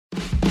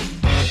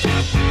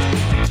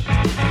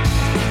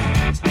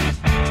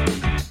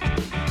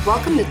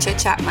Welcome to Chit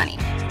Chat Money.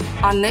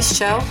 On this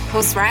show,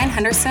 hosts Ryan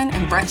Henderson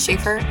and Brett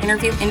Schaefer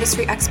interview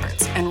industry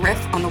experts and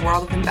riff on the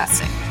world of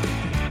investing.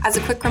 As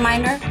a quick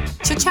reminder,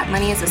 Chit Chat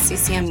Money is a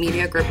CCM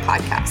Media Group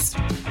podcast.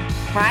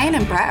 Ryan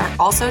and Brett are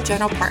also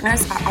general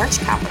partners at Arch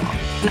Capital,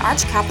 and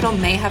Arch Capital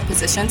may have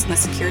positions in the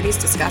securities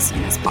discussed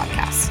in this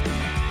podcast.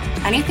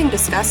 Anything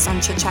discussed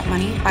on Chit Chat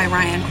Money by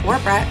Ryan or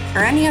Brett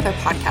or any other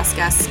podcast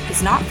guests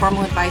is not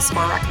formal advice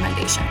or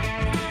recommendation.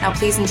 Now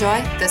please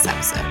enjoy this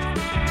episode.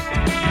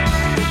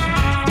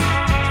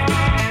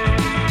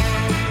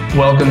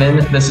 Welcome in.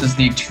 This is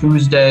the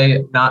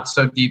Tuesday Not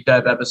So Deep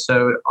Dive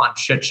episode on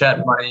Chit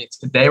Chat Money.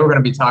 Today we're going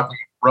to be talking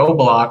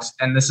Roblox,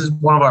 and this is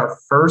one of our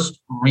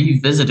first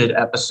revisited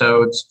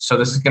episodes. So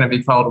this is going to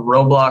be called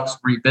Roblox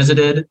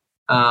Revisited.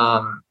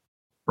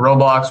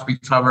 Roblox we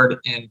covered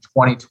in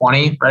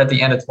 2020, right at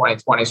the end of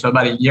 2020. So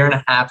about a year and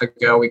a half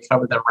ago, we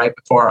covered them right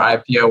before our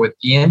IPO with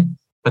Ian.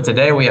 But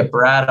today we have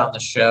Brad on the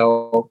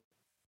show.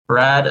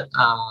 Brad,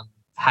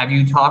 have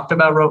you talked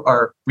about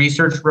or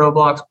researched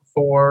Roblox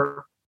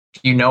before? Do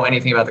you know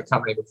anything about the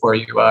company before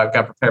you got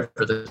prepared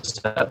for this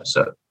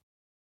episode?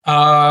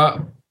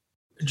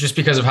 Just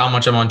because of how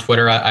much I'm on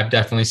Twitter, I've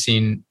definitely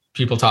seen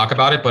people talk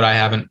about it, but I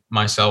haven't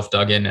myself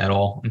dug in at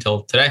all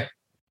until today.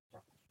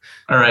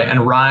 All right.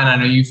 And Ryan, I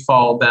know you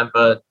followed them,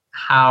 but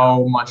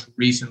how much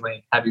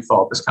recently have you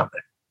followed this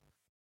company?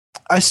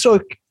 I still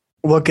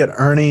look at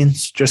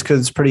earnings just because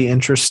it's pretty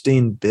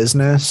interesting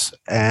business.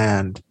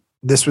 And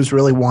this was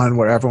really one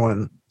where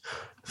everyone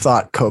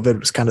thought COVID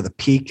was kind of the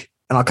peak.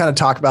 And I'll kind of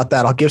talk about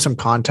that. I'll give some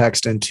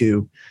context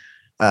into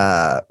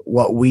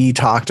what we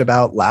talked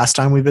about last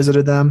time we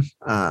visited them.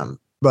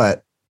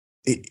 But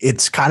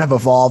it's kind of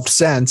evolved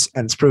since,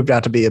 and it's proved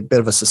out to be a bit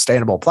of a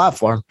sustainable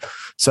platform.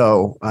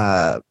 So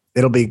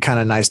it'll be kind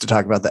of nice to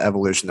talk about the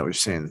evolution that we've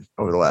seen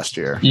over the last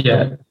year.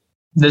 Yeah.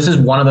 This is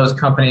one of those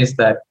companies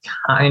that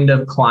kind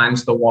of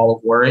climbs the wall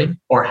of worry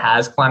or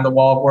has climbed the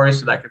wall of worry.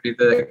 So that could be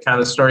the kind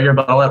of the story here,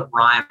 but I'll let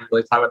Ryan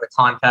really talk about the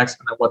context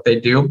and then what they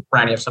do.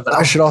 Ryan, you have something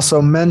else? I should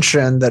also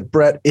mention that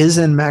Brett is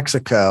in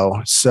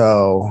Mexico.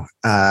 So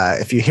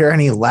if you hear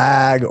any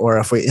lag or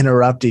if we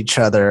interrupt each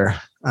other,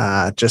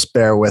 just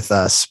bear with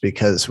us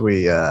because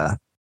we're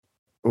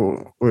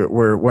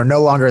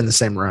no longer in the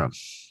same room.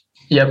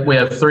 Yep, we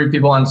have 3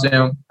 people on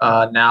Zoom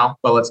now,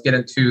 but let's get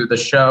into the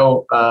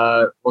show.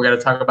 We're going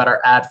to talk about our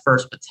ad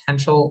first,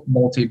 potential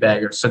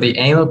multi-baggers. So the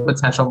aim of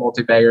potential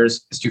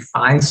multi-baggers is to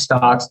find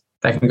stocks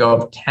that can go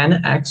up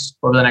 10x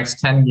over the next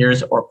 10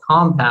 years or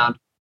compound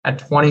at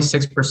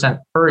 26%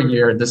 per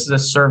year. This is a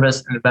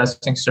service, an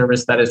investing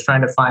service that is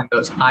trying to find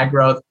those high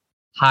growth,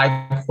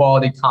 high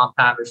quality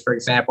compounders. For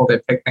example, they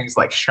picked things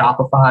like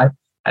Shopify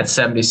at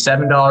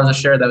 $77 a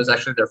share. That was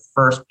actually their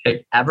first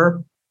pick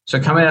ever. So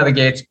coming out of the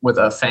gates with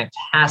a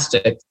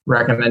fantastic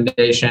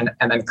recommendation,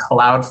 and then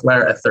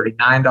Cloudflare at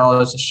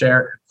 $39 a share,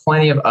 and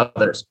plenty of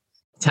others.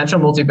 Potential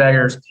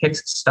multi-baggers pick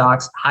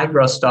stocks, high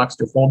growth stocks,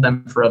 to hold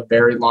them for a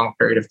very long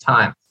period of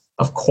time.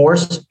 Of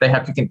course, they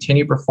have to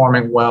continue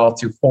performing well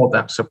to hold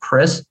them. So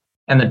Chris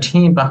and the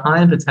team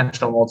behind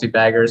potential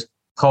multi-baggers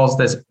calls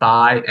this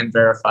buy and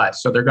verify.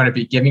 So they're going to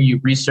be giving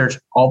you research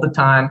all the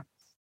time.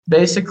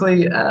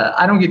 Basically,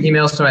 I don't get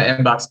emails to my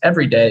inbox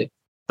every day,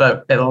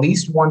 but at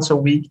least once a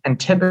week and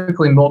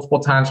typically multiple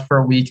times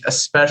per week,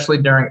 especially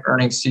during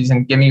earnings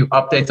season, giving you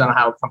updates on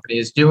how a company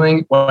is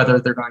doing, whether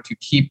they're going to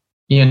keep,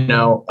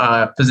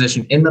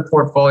 position in the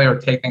portfolio or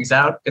take things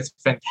out. It's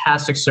a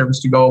fantastic service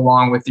to go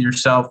along with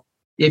yourself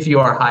if you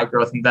are a high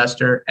growth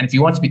investor. And if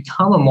you want to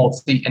become a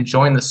multi and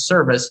join the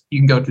service, you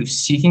can go to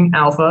Seeking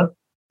Alpha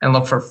and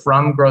look for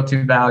From Growth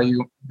to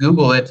Value,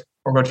 Google it,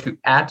 or go to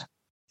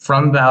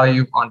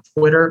 @FromValue on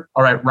Twitter.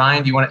 All right,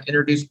 Ryan, do you want to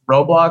introduce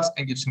Roblox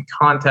and give some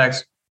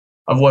context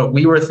of what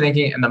we were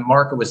thinking and the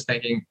market was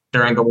thinking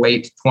during the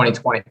late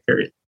 2020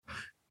 period?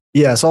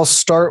 Yes, I'll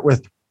start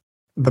with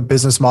the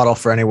business model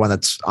for anyone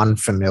that's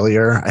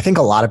unfamiliar. I think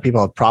a lot of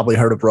people have probably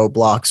heard of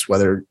Roblox,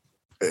 whether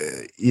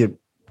you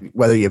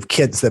have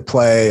kids that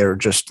play or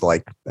just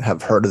like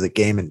have heard of the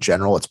game in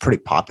general. It's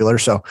pretty popular.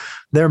 So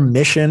their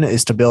mission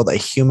is to build a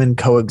human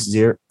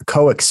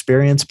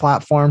co-experience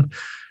platform.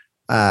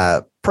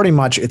 Pretty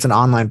much it's an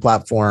online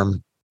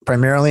platform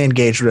primarily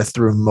engaged with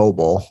through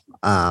mobile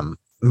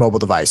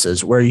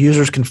devices where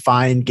users can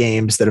find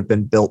games that have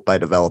been built by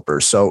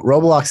developers. So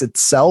Roblox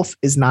itself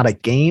is not a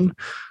game,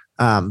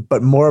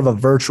 but more of a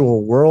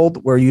virtual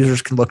world where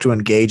users can look to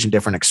engage in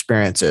different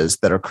experiences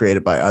that are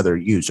created by other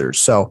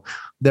users. So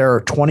there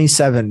are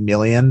 27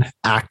 million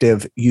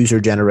active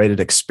user-generated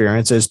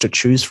experiences to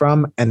choose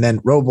from. And then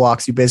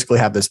Roblox, you basically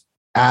have this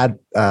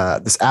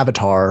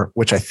avatar,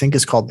 which I think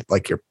is called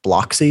like your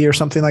Bloxy or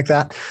something like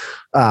that.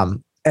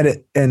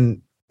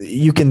 And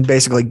you can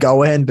basically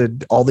go into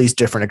all these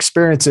different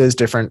experiences,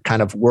 different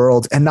kind of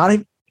worlds, and not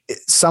even,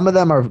 some of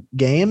them are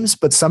games,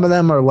 but some of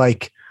them are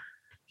like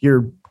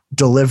you're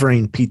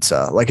delivering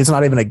pizza. Like it's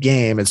not even a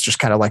game. It's just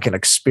kind of like an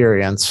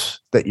experience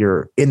that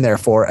you're in there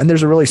for. And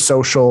there's a really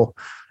social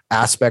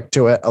aspect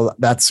to it.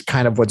 That's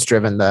kind of what's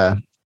driven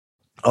the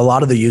a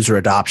lot of the user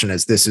adoption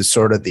is this is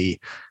sort of the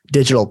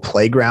digital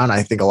playground.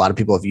 I think a lot of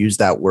people have used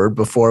that word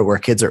before, where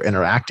kids are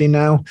interacting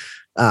now.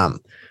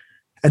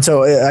 And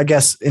so I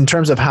guess in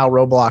terms of how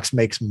Roblox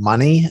makes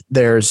money,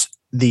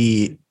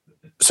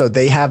 so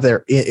they have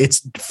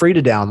it's free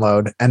to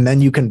download, and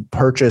then you can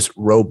purchase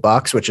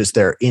Robux, which is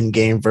their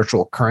in-game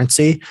virtual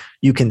currency.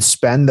 You can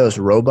spend those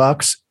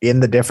Robux in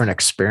the different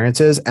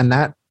experiences, and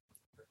that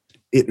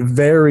it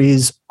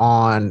varies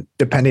on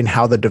depending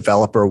how the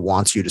developer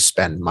wants you to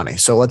spend money.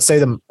 So let's say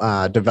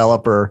the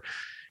developer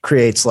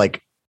creates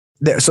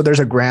so there's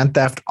a Grand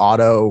Theft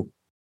Auto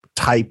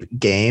type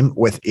game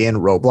within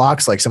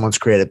Roblox, like someone's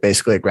created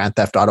basically a Grand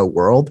Theft Auto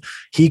world.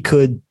 He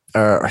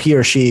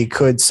or she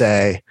could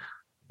say,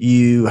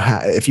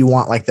 if you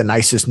want like the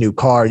nicest new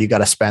car, you got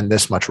to spend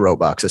this much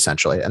Robux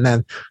essentially. And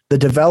then the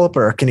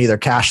developer can either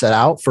cash that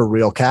out for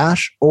real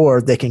cash, or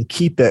they can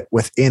keep it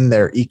within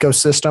their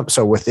ecosystem.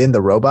 So within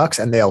the Robux,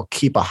 and they'll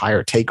keep a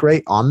higher take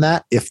rate on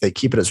that if they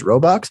keep it as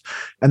Robux.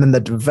 And then the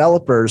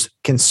developers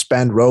can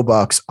spend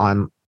Robux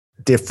on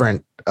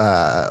different,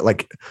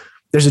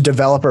 there's a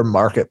developer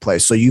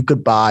marketplace. So you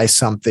could buy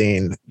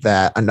something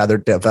that another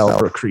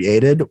developer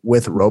created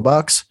with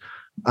Robux.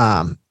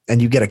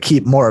 And you get to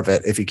keep more of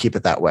it if you keep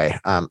it that way.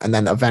 And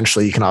then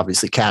eventually you can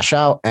obviously cash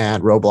out,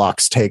 and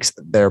Roblox takes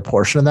their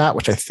portion of that,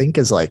 which I think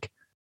is like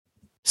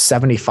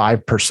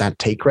 75%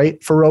 take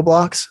rate for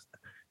Roblox.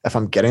 If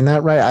I'm getting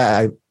that right,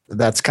 I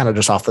that's kind of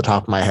just off the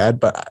top of my head,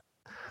 but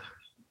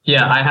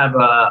yeah, I have,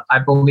 I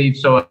believe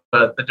so.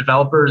 The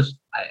developers,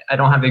 I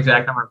don't have the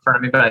exact number in front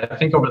of me, but I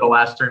think over the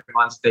last 3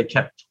 months, they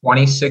kept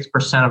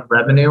 26% of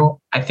revenue.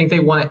 I think they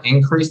want to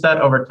increase that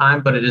over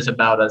time, but it is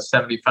about a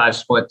 75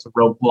 split to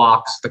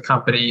Roblox, the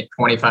company,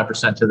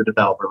 25% to the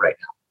developer right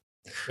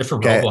now. Good for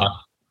Roblox.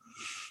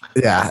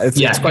 Yeah.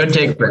 It's good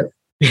take rate.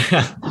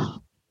 Yeah.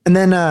 And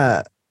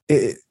then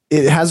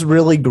it has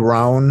really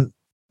grown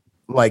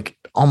like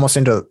almost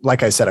into,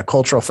 like I said, a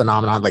cultural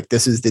phenomenon. Like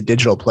this is the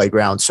digital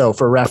playground. So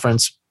for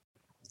reference,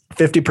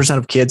 50%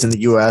 of kids in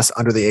the US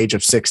under the age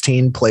of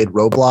 16 played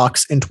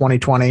Roblox in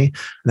 2020. And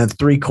then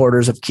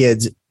 3/4 of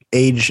kids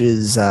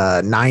ages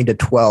 9 to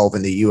 12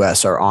 in the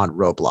US are on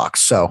Roblox.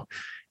 So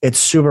it's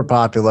super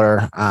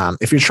popular.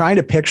 If you're trying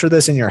to picture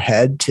this in your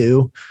head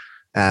too,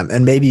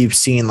 and maybe you've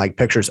seen like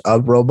pictures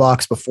of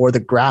Roblox before, the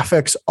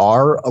graphics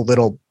are a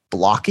little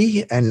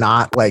blocky and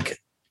not like,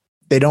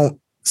 they don't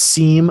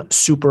seem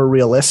super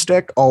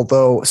realistic,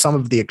 although some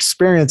of the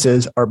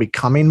experiences are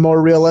becoming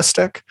more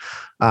realistic.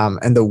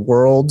 And the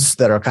worlds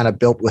that are kind of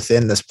built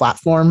within this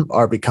platform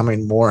are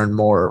becoming more and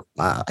more,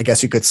 I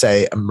guess you could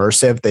say,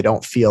 immersive. They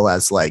don't feel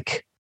as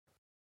like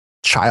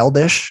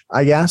childish,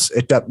 I guess.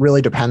 It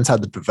really depends how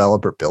the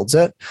developer builds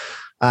it.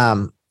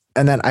 And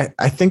then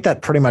I think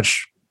that pretty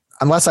much,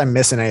 unless I'm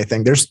missing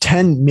anything, there's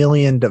 10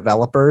 million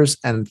developers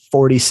and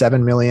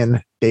 47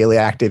 million daily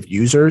active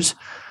users.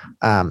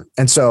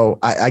 And so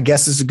I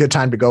guess this is a good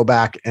time to go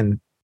back and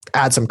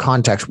add some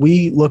context.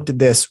 We looked at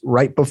this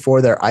right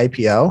before their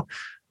IPO.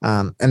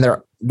 And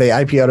they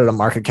IPO'd at a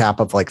market cap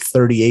of like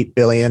 38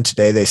 billion.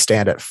 Today they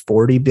stand at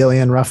 40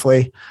 billion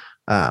roughly.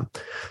 And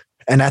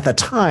at the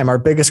time, our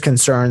biggest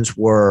concerns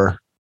were,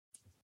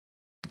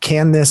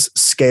 can this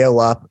scale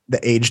up the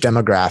age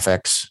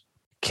demographics?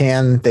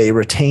 Can they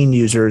retain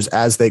users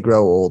as they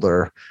grow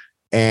older?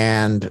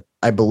 And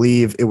I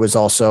believe it was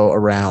also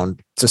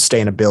around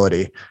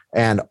sustainability.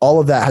 And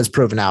all of that has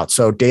proven out.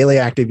 So daily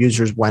active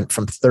users went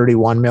from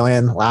 31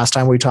 million last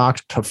time we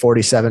talked to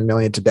 47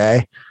 million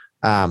today.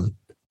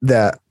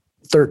 The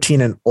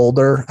 13 and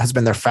older has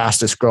been their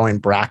fastest growing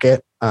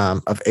bracket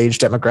of age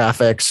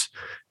demographics,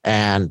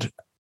 and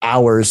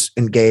hours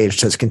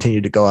engaged has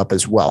continued to go up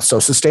as well. So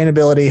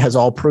sustainability has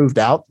all proved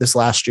out this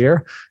last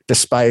year,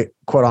 despite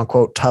quote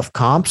unquote tough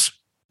comps.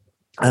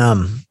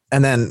 And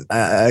then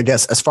I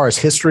guess as far as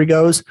history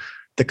goes,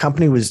 the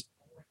company was,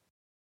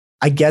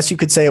 I guess you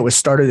could say it was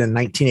started in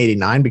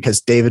 1989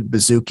 because David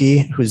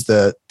Baszucki, who's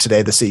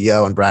today the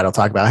CEO, and Brad will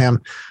talk about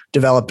him,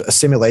 developed a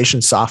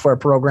simulation software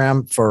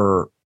program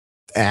for,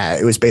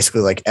 it was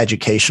basically like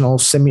educational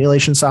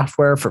simulation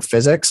software for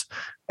physics.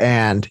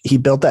 And he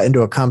built that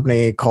into a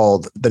company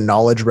called The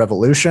Knowledge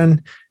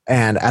Revolution.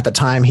 And at the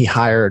time he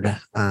hired,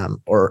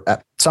 or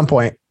at some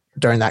point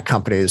during that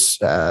company's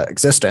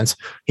existence,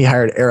 he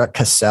hired Eric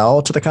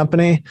Cassell to the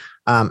company.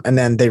 And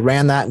then they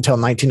ran that until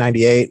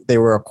 1998. They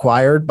were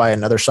acquired by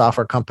another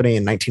software company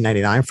in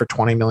 1999 for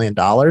 $20 million.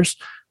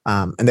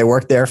 And they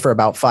worked there for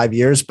about 5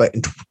 years. But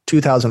in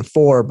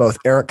 2004, both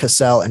Eric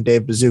Cassell and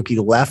Dave Baszucki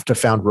left to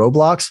found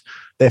Roblox.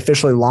 They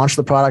officially launched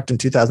the product in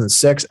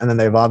 2006, and then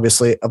they've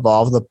obviously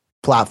evolved the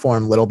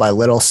platform little by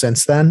little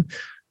since then.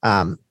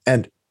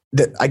 And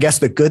I guess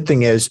the good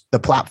thing is the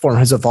platform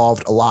has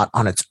evolved a lot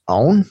on its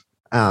own.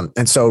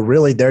 And so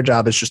really their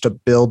job is just to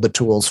build the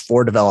tools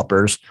for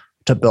developers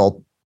to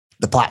build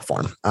the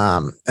platform.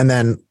 And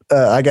then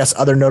I guess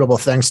other notable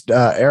things,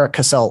 Eric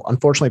Cassell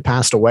unfortunately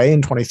passed away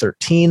in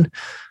 2013.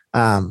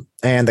 And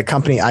the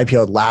company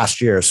IPO'd last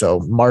year. So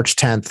March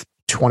 10th,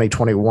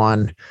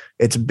 2021.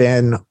 It's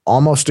been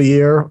almost a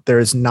year. There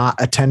is not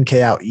a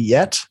 10K out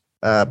yet.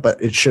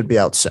 but it should be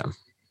out soon.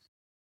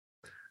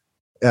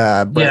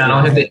 I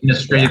don't hit the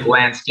industry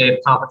landscape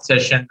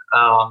competition.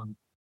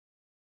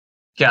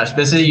 Gosh,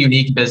 this is a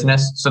unique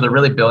business. So they're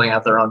really building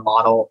out their own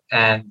model,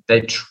 and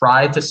they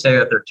tried to say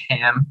that they're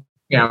TAM,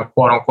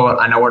 quote unquote.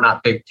 I know we're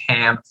not big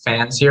TAM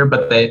fans here,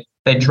 but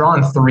they draw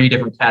in 3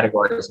 different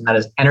categories, and that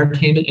is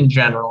entertainment in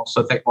general.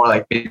 So think more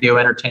like video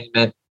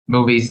entertainment,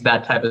 movies,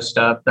 that type of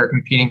stuff. They're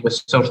competing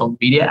with social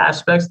media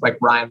aspects. Like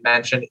Ryan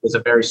mentioned, is a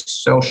very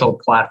social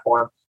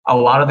platform. A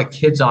lot of the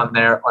kids on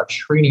there are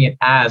treating it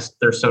as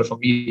their social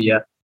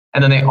media.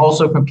 And then they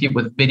also compete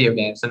with video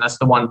games, and that's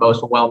the one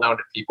most well-known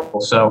to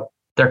people. So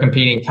they're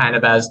competing kind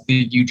of as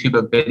the YouTube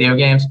of video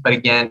games. But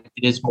again,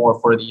 it is more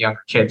for the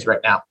younger kids right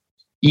now.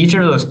 Each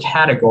of those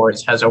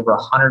categories has over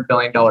 $100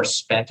 billion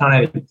spent on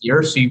it a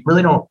year. So you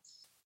really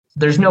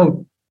there's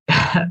no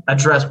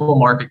addressable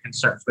market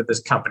concerns with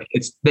this company.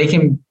 If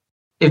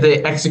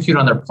they execute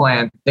on their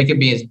plan, they can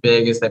be as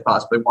big as they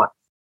possibly want.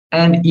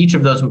 And each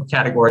of those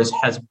categories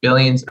has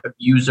billions of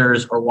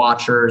users or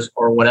watchers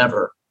or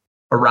whatever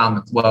around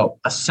the globe.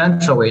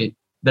 Essentially,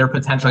 their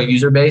potential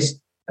user base,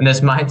 and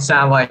this might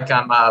sound like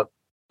I'm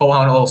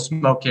blowing a little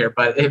smoke here,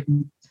 but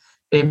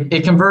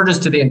it converges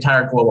to the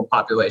entire global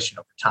population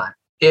over time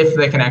if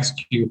they can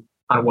execute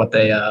on what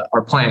they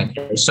are planning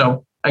here.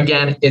 So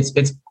again,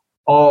 it's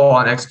all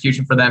on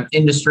execution for them.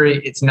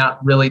 Industry, it's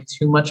not really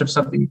too much of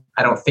something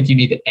I don't think you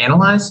need to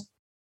analyze,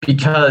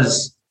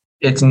 because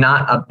it's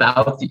not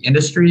about the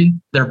industry.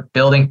 They're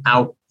building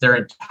out their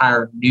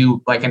entire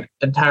an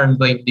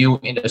entirely new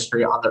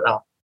industry on their own.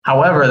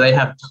 However, they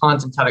have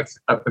tons and tons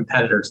of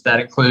competitors. That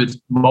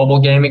includes mobile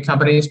gaming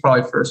companies,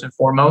 probably first and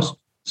foremost,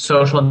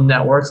 social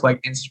networks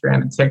like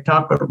Instagram and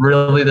TikTok, but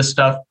really the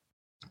stuff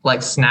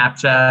like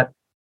Snapchat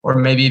or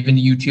maybe even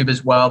YouTube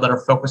as well that are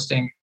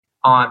focusing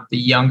on the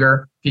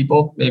younger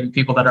people, maybe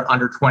people that are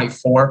under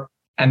 24,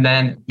 and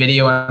then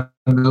video and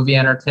movie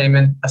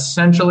entertainment.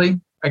 Essentially,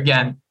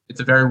 again, it's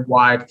a very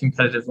wide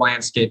competitive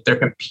landscape. They're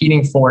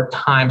competing for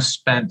time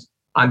spent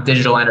on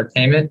digital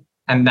entertainment.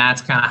 And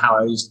that's kind of how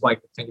I used to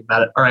like to think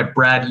about it. All right,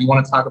 Brad, you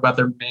want to talk about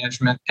their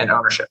management and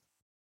ownership?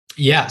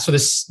 Yeah. So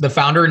the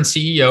founder and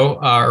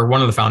CEO, or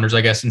one of the founders,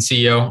 I guess, and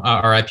CEO,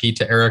 RIP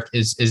to Eric,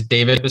 is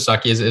David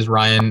Baszucki, as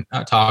Ryan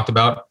talked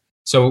about.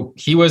 So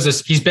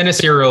he's been a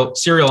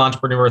serial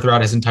entrepreneur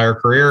throughout his entire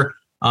career.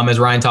 As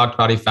Ryan talked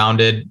about, he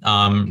founded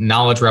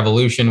Knowledge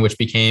Revolution, which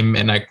became,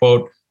 and I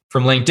quote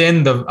from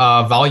LinkedIn, the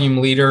volume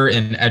leader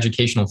in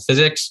educational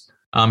physics.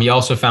 He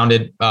also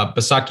founded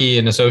Baszucki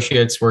and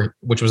Associates,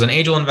 which was an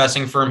angel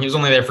investing firm. He was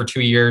only there for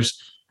 2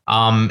 years. He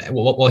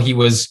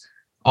was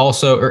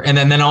also,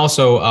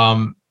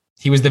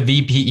 he was the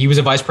VP. He was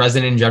a vice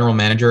president and general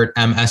manager at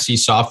MSC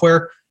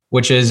Software,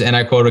 which is, and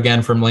I quote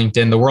again from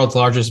LinkedIn, the world's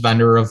largest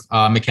vendor of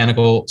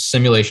mechanical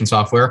simulation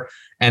software.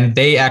 And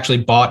they actually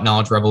bought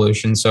Knowledge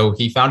Revolution. So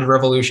he founded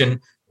Revolution,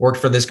 worked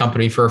for this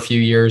company for a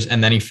few years,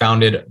 and then he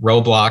founded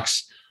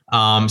Roblox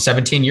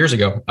 17 years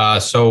ago.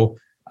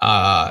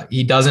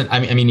 He doesn't.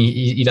 I mean,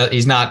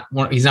 he's not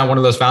one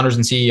of those founders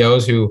and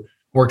CEOs who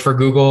worked for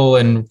Google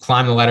and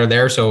climbed the ladder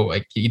there. So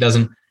like he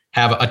doesn't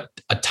have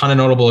a ton of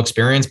notable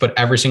experience, but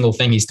every single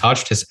thing he's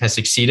touched has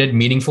succeeded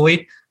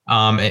meaningfully.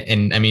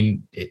 And I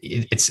mean,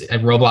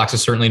 Roblox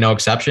is certainly no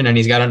exception. And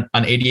he's got an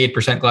 88%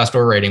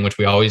 Glassdoor rating, which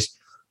we always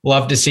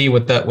love to see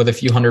with a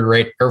few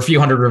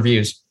hundred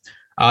reviews.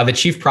 The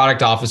chief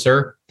product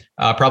officer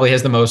probably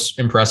has the most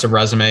impressive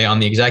resume on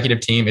the executive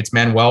team. It's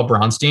Manuel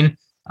Bronstein.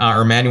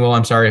 Or Manuel,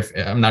 I'm sorry,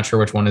 I'm not sure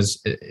which one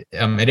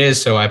it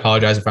is, so I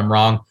apologize if I'm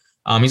wrong.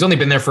 He's only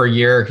been there for a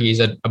year. He's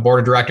a board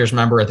of directors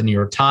member at the New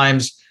York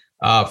Times.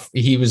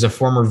 He was a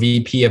former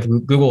VP of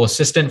Google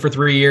Assistant for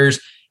 3 years.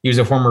 He was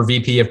a former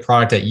VP of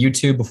product at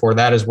YouTube before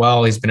that as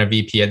well. He's been a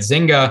VP at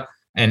Zynga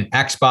and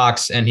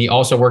Xbox, and he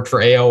also worked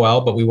for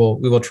AOL, but we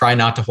will try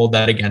not to hold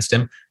that against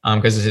him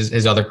because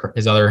his other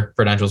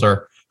credentials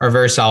are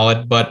very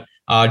solid. But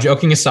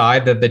joking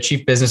aside, the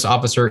chief business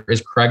officer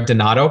is Craig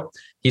Donato.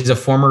 He's a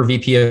former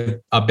VP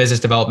of business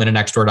development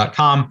at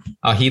Nextdoor.com.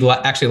 He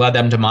actually led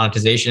them to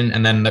monetization,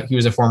 and then he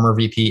was a former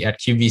VP at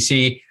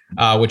QVC,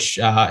 which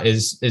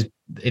is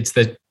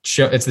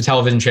the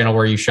television channel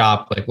where you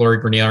shop. Like Lori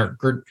Greiner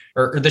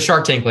or the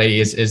Shark Tank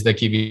lady is the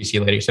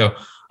QVC lady. So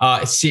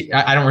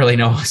I don't really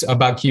know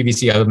about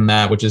QVC other than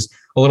that, which is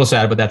a little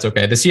sad, but that's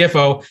okay. The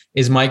CFO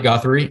is Mike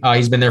Guthrie.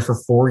 He's been there for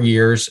 4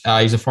 years.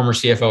 He's a former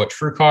CFO at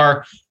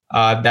TrueCar.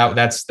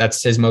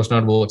 That's his most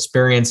notable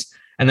experience.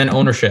 And then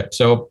ownership.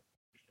 So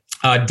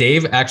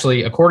Dave,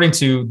 actually, according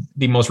to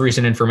the most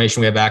recent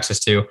information we have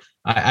access to,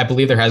 I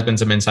believe there has been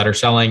some insider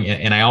selling.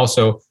 And I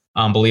also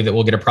believe that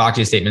we'll get a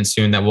proxy statement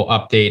soon that will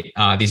update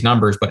these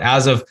numbers. But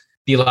as of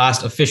the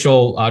last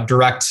official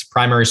direct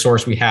primary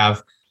source we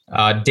have,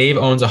 Dave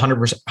owns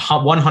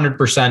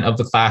 100% of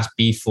the Class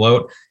B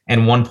float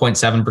and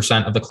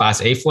 1.7% of the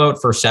Class A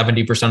float for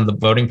 70% of the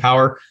voting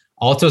power.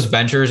 Altos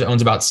Ventures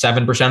owns about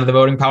 7% of the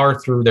voting power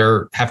through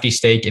their hefty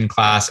stake in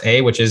Class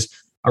A, which is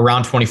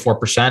around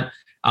 24%.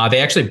 They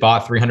actually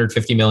bought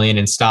 $350 million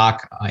in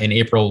stock in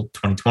April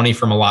 2020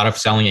 from a lot of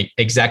selling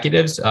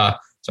executives.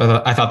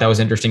 So I thought that was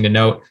interesting to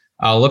note.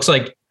 Looks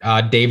like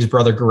Dave's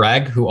brother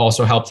Greg, who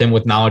also helped him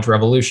with Knowledge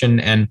Revolution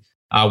and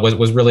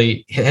was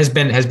really has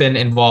been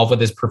involved with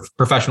his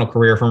professional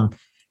career from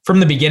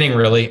the beginning.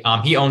 Really,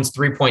 he owns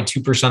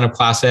 3.2% of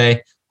Class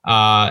A,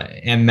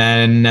 and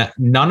then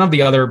none of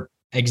the other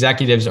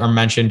executives are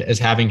mentioned as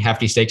having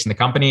hefty stakes in the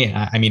company.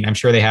 I mean, I'm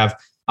sure they have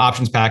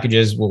options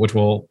packages which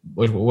will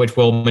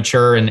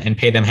mature and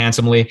pay them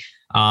handsomely.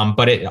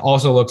 But it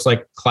also looks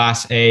like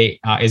Class A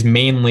is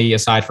mainly,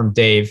 aside from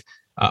Dave,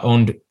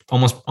 owned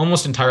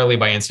almost entirely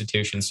by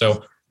institutions.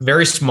 So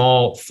very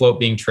small float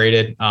being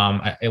traded.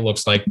 It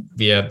looks like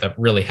via the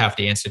really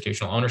hefty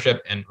institutional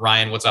ownership. And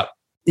Ryan, what's up?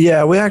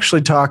 Yeah, we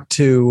actually talked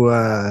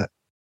to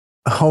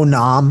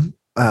Honam.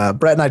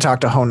 Brett and I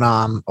talked to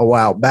Honam a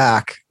while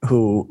back,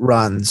 who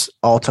runs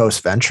Altos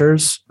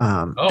Ventures,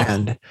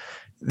 and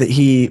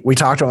we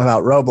talked to him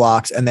about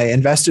Roblox, and they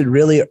invested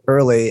really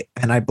early,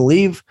 and I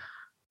believe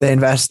they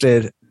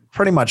invested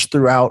pretty much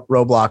throughout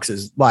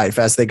Roblox's life.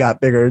 As they got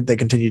bigger, they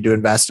continued to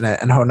invest in it,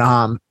 and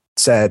Honam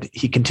said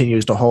he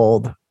continues to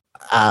hold,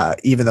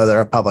 even though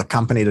they're a public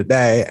company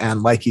today.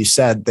 And like you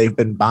said, they've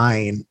been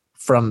buying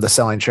from the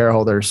selling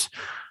shareholders,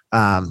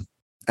 and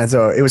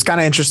so it was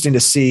kind of interesting to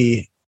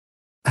see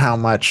how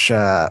much,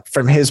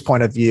 from his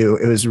point of view,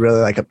 it was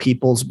really like a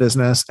people's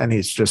business. And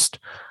he's just,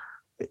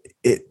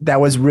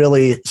 that was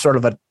really sort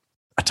of a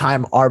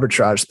time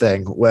arbitrage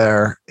thing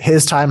where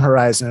his time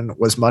horizon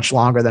was much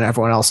longer than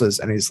everyone else's.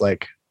 And he's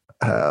like,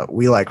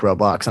 we like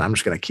Roblox and I'm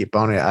just going to keep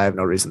owning it. I have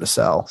no reason to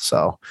sell.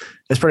 So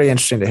it's pretty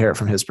interesting to hear it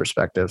from his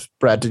perspective.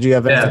 Brad, did you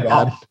have anything to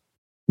add?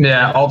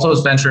 Yeah.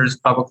 Altos Ventures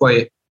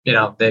publicly,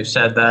 they've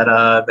said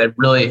that they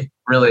really,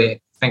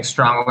 really think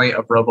strongly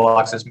of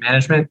Roblox's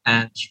management,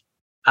 and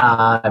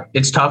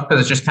it's tough because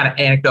it's just kind of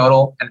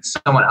anecdotal and it's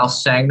someone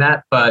else saying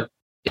that, but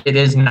it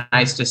is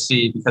nice to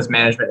see because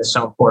management is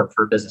so important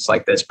for a business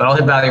like this. But I'll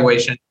hit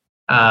valuation.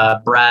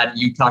 Brad,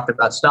 you talked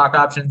about stock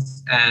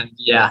options, and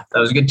yeah, that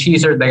was a good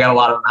teaser. They got a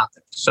lot of them out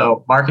there.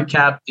 So market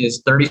cap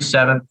is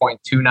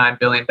 $37.29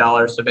 billion.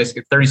 So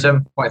basically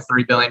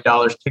 $37.3 billion.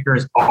 Ticker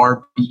is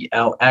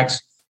RBLX.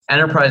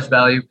 Enterprise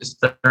value is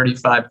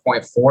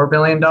 $35.4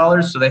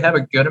 billion. So they have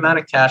a good amount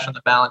of cash on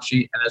the balance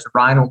sheet. And as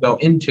Ryan will go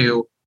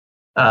into,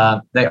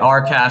 they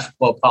are cash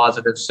flow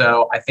positive.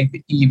 So I think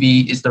the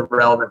EV is the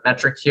relevant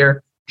metric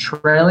here.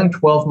 Trailing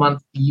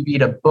 12-month EV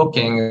to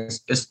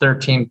bookings is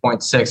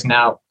 13.6.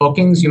 Now,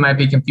 bookings you might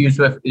be confused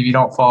with if you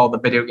don't follow the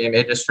video game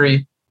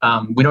industry.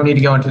 We don't need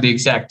to go into the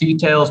exact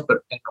details, but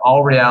in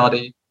all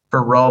reality,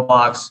 for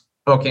Roblox,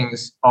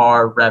 bookings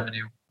are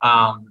revenue.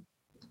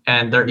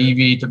 And their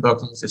EV to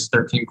bookings is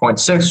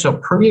 13.6. So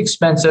pretty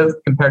expensive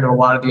compared to a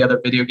lot of the other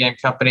video game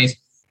companies,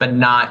 but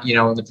not, in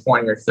the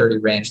 20 or 30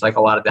 range like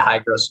a lot of the high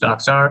growth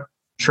stocks are.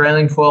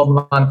 Trailing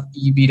 12-month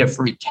EV to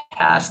free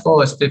cash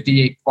flow is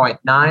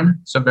 58.9,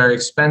 so very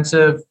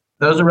expensive.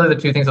 Those are really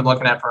the two things I'm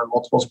looking at from a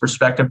multiples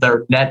perspective.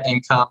 Their net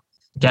income,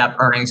 GAAP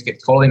earnings get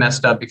totally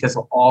messed up because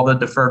of all the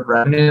deferred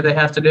revenue they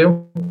have to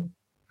do.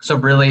 So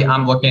really,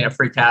 I'm looking at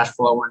free cash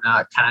flow and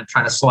kind of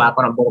trying to slap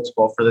on a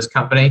multiple for this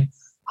company.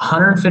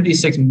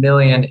 156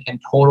 million in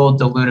total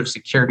dilutive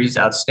securities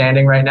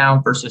outstanding right now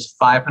versus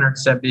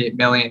 578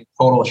 million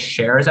total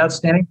shares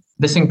outstanding.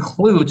 This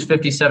includes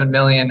 57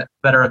 million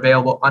that are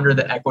available under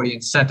the equity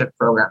incentive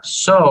program.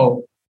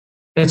 So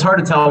it's hard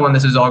to tell when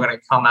this is all going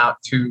to come out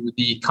to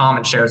the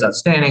common shares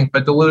outstanding,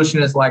 but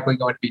dilution is likely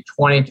going to be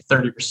 20 to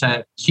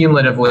 30%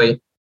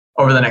 cumulatively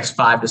over the next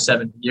 5 to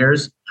 7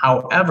 years.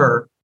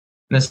 However,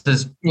 this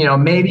is,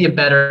 maybe a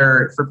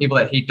better for people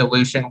that hate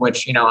dilution,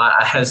 which,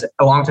 as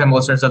a long-time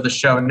listeners of the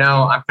show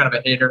know, I'm kind of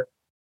a hater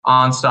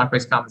on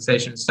stock-based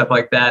compensation and stuff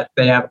like that.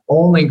 They have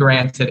only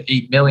granted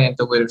 8 million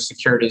dilutive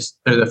securities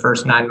through the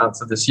first 9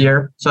 months of this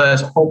year. So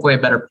that's hopefully a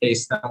better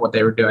pace than what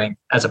they were doing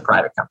as a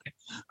private company.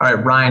 All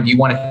right, Ryan, do you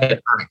want to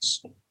hit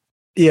earnings?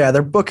 Yeah,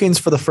 their bookings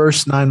for the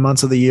first 9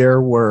 months of the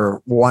year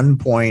were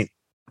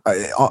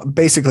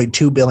basically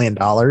 $2 billion.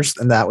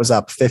 And that was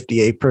up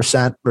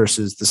 58%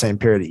 versus the same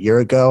period a year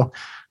ago.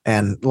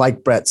 And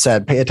like Brett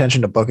said, pay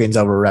attention to bookings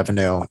over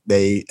revenue.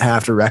 They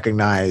have to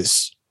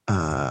recognize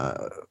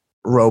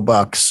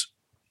Robux.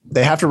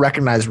 They have to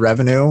recognize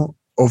revenue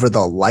over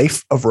the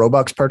life of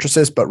Robux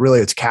purchases, but really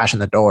it's cash in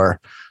the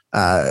door.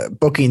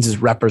 Bookings is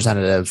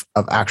representative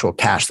of actual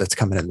cash that's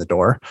coming in the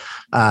door.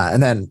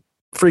 And then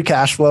free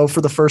cash flow for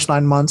the first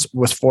 9 months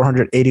was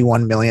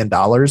 $481 million.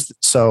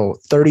 So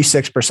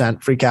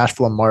 36% free cash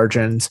flow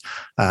margins.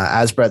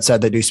 As Brett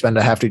said, they do spend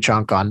a hefty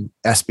chunk on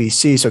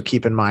SBC. So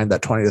keep in mind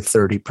that 20 to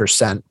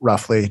 30%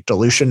 roughly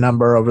dilution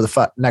number over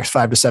the next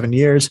 5 to 7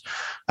 years.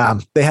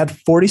 They had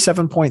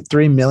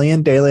 47.3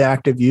 million daily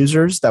active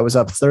users. That was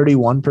up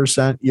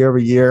 31% year over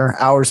year.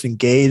 Hours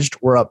engaged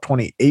were up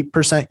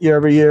 28% year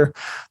over year.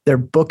 Their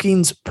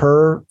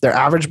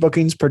average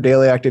bookings per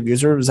daily active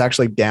user was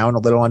actually down a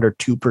little under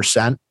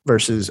 2%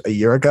 versus a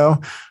year ago.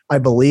 I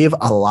believe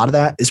a lot of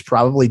that is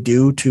probably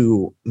due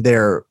to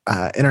their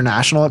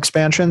international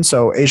expansion.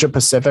 So Asia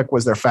Pacific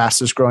was their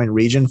fastest growing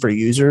region for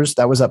users.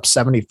 That was up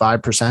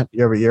 75%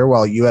 year over year,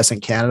 while US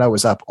and Canada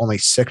was up only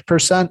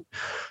 6%.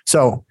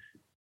 So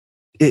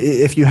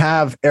if you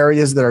have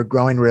areas that are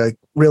growing really,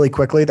 really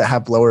quickly that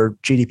have lower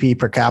GDP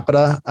per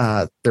capita,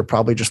 they're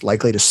probably just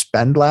likely to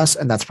spend less,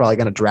 and that's probably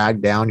going to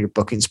drag down your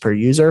bookings per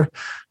user.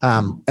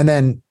 And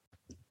then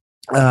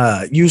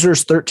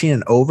users 13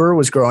 and over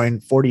was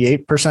growing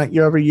 48%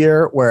 year over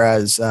year,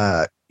 whereas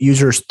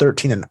users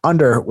 13 and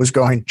under was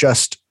growing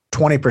just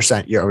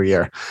 20% year over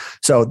year.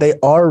 So they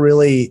are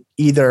really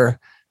either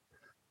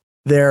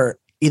their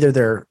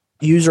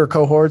user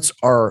cohorts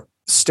are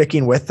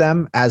sticking with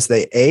them as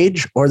they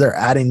age, or they're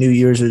adding new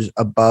users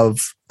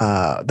above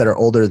that are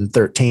older than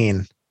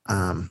 13.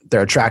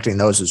 They're attracting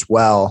those as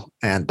well.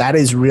 And that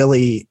is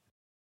really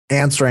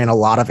answering a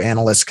lot of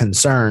analysts'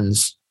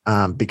 concerns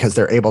because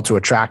they're able to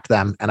attract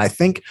them. And I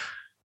think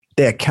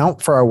they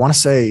account for, I want to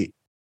say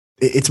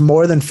it's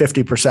more than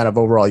 50% of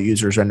overall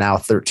users are now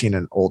 13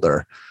 and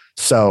older.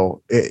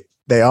 So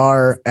they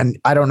are, and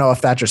I don't know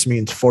if that just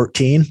means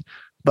 14,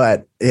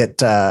 but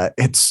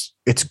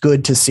it's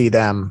good to see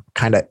them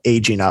kind of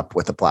aging up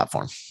with the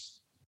platform.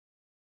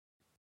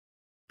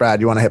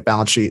 Brad, you want to hit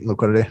balance sheet and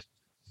liquidity?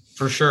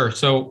 For sure.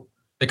 So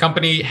the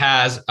company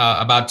has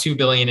about $2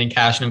 billion in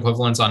cash and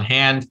equivalents on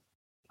hand.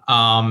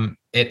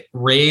 It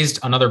raised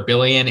another $1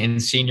 billion in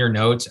senior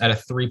notes at a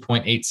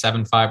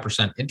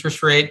 3.875%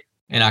 interest rate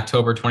in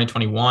October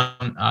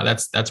 2021.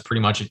 That's pretty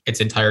much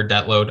its entire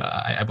debt load,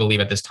 I believe,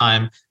 at this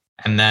time.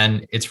 And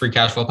then it's free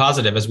cash flow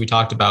positive, as we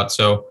talked about.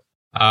 So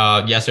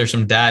yes, there's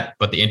some debt,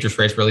 but the interest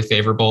rate's really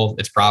favorable.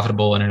 It's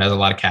profitable, and it has a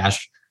lot of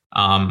cash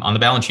on the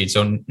balance sheet.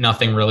 So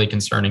nothing really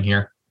concerning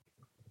here.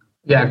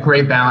 Yeah,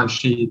 great balance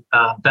sheet.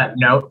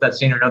 That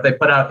senior note they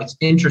put out, it's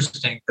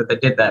interesting that they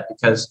did that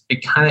because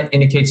it kind of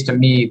indicates to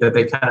me that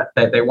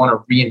they want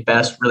to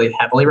reinvest really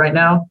heavily right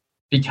now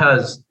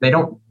because they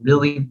don't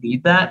really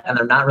need that, and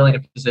they're not really in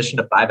a position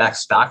to buy back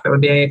stock that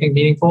would be anything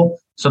meaningful.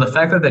 So the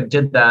fact that they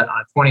did that on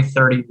a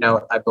 2030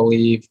 note, I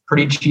believe,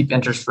 pretty cheap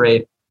interest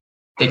rate,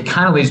 it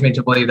kind of leads me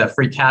to believe that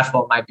free cash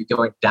flow might be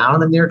going down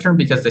in the near term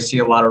because they see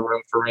a lot of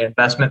room for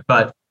reinvestment,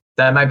 but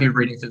that might be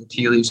reading through the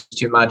tea leaves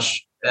too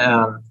much.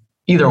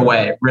 Either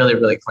way, really,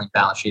 really clean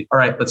balance sheet. All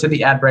right, let's hit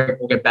the ad break.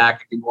 We'll get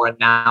back and do more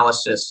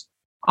analysis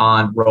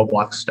on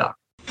Roblox stock.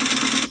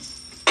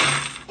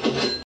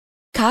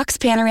 Cox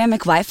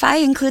Panoramic Wi-Fi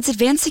includes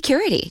advanced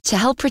security to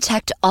help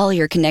protect all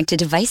your connected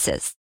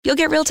devices. You'll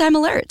get real-time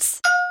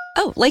alerts.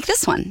 Oh, like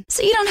this one,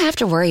 so you don't have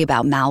to worry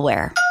about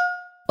malware.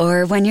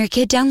 Or when your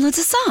kid downloads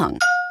a song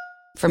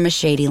from a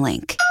shady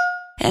link.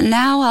 And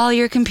now all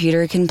your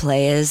computer can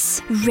play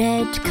is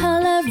red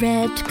color,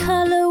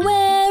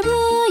 where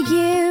are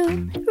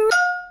you?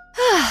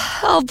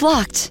 All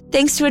blocked,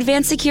 thanks to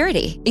advanced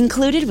security,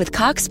 included with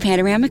Cox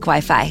Panoramic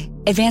Wi-Fi.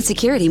 Advanced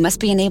security must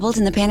be enabled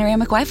in the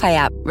Panoramic Wi-Fi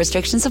app.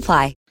 Restrictions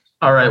apply.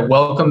 All right,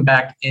 welcome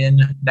back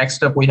in.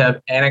 Next up, we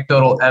have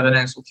anecdotal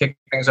evidence. We'll kick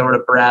things over to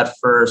Brad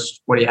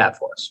first. What do you have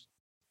for us?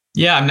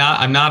 Yeah,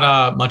 I'm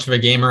not much of a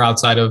gamer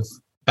outside of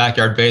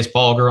backyard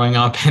baseball growing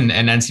up, and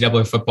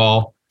NCAA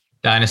football.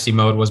 Dynasty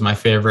mode was my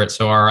favorite,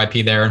 so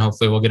RIP there, and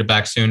hopefully we'll get it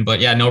back soon. But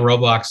yeah, no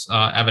Roblox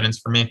evidence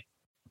for me.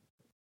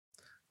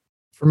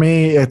 For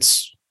me,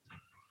 it's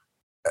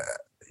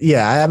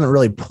I haven't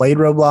really played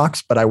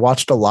Roblox, but I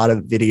watched a lot of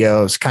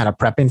videos kind of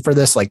prepping for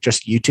this, like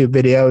just YouTube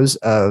videos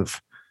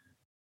of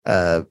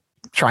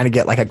trying to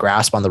get like a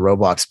grasp on the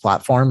Roblox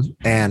platform.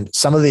 And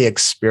some of the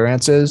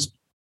experiences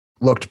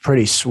looked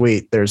pretty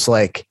sweet. There's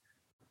like,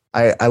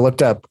 I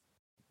looked up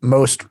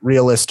most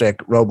realistic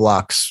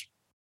Roblox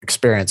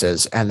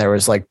experiences, and there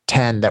was like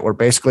 10 that were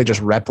basically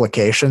just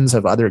replications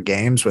of other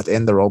games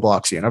within the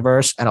Roblox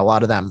universe. And a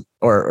lot of them,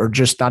 or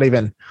just not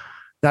even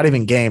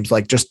games,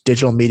 like just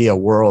digital media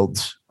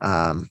worlds.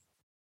 And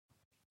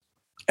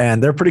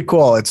they're pretty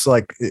cool. It's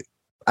like,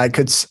 I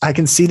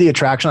can see the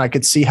attraction. I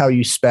could see how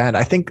you spend.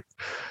 I think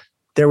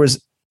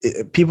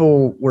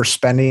people were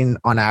spending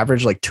on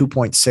average like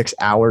 2.6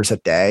 hours a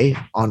day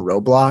on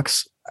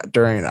Roblox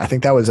during, I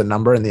think that was a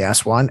number in the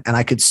S1. And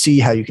I could see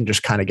how you can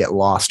just kind of get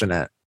lost in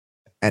it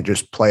and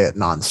just play it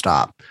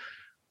nonstop.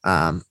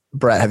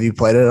 Brett, have you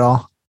played it at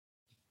all?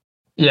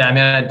 Yeah, I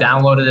mean, I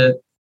downloaded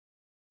it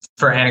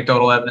for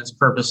anecdotal evidence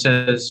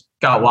purposes,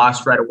 got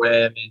lost right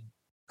away. I mean,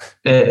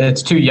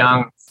 it's too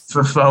young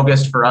for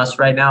focused for us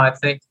right now, I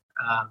think.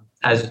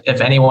 As if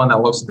anyone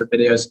that looks at the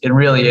videos, it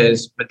really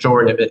is,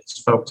 majority of it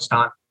is focused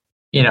on,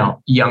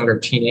 younger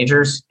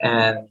teenagers.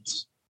 And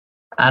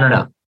I don't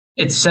know,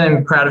 it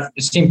seemed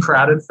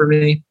crowded for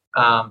me.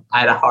 I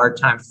had a hard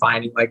time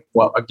finding like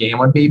what a game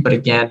would be. But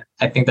again,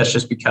 I think that's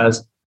just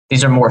because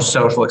these are more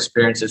social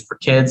experiences for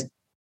kids.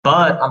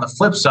 But on the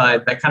flip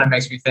side, that kind of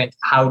makes me think,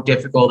 how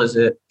difficult is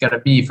it going to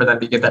be for them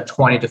to get that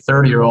 20 to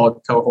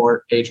 30-year-old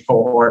age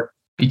cohort?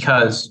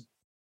 Because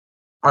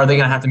are they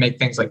going to have to make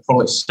things like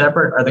totally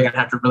separate? Are they going to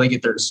have to really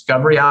get their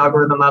discovery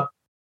algorithm up?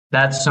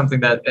 That's something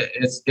that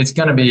it's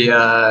going to be,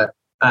 I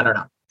don't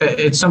know.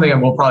 It's something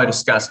that we'll probably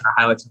discuss in our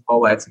highlights and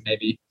lowlights and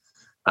maybe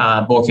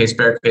bull case,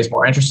 bear case,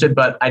 more interested.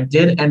 But I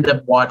did end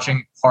up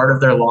watching part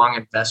of their long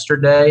investor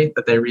day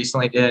that they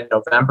recently did in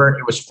November.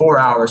 It was 4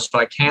 hours, so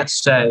I can't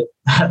say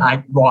that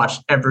I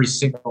watched every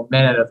single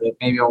minute of it,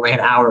 maybe only an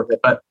hour of it.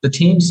 But the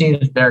team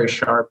seems very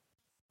sharp.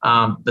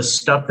 The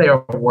stuff they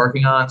are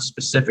working on,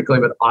 specifically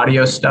with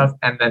audio stuff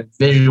and then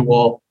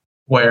visual,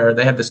 where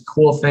they have this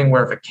cool thing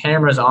where if a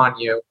camera's on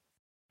you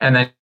and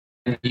then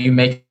you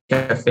make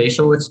a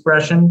facial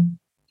expression.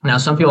 Now,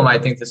 some people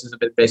might think this is a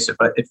bit basic,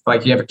 but if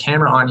like you have a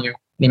camera on you and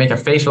you make a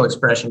facial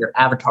expression, your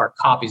avatar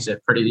copies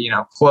it pretty,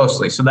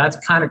 closely. So that's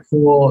kind of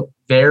cool.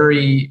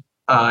 Very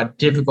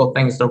difficult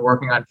things they're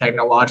working on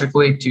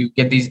technologically to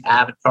get these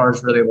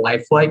avatars really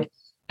lifelike.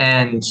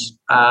 And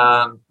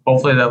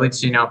hopefully that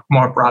leads to,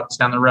 more products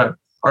down the road.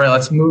 All right,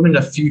 let's move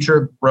into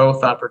future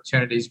growth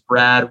opportunities.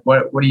 Brad,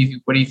 what do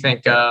you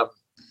think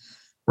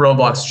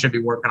Roblox should be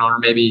working on, or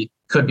maybe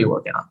could be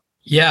working on?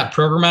 Yeah,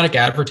 programmatic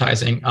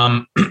advertising.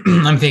 I'm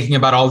thinking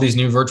about all these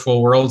new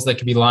virtual worlds that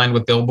could be lined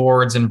with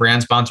billboards and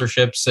brand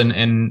sponsorships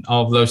and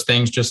all of those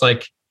things, just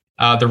like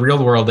the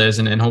real world is.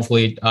 And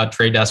hopefully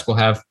Trade Desk will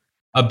have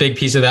a big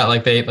piece of that,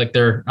 like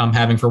they're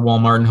having for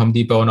Walmart and Home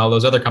Depot and all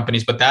those other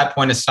companies. But that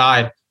point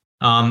aside,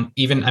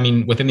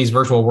 within these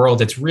virtual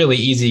worlds, it's really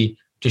easy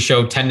to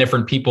show 10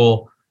 different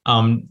people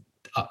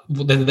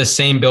the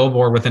same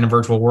billboard within a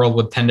virtual world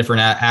with 10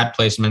 different ad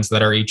placements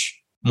that are each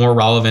more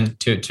relevant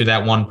to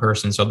that one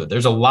person. So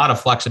there's a lot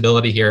of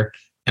flexibility here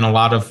and a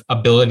lot of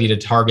ability to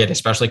target,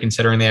 especially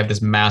considering they have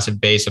this massive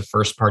base of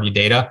first party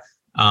data.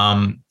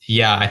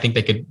 I think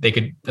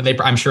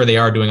I'm sure they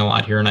are doing a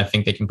lot here, and I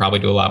think they can probably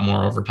do a lot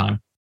more over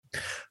time.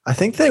 I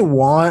think they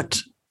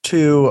want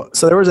to.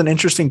 So there was an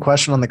interesting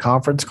question on the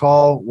conference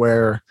call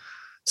where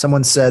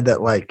someone said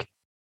that like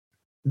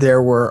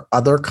there were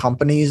other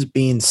companies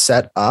being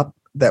set up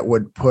that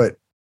would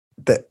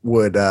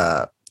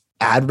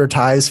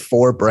advertise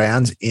for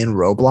brands in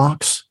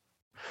Roblox.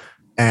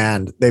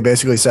 And they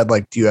basically said,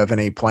 like, do you have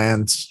any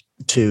plans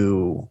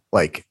to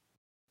like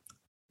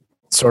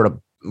sort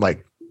of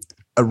like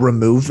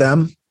remove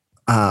them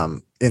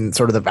in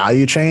sort of the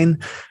value chain?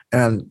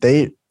 And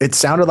it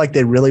sounded like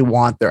they really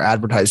want their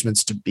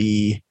advertisements to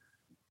be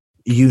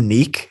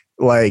unique,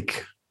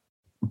 like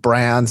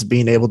brands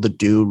being able to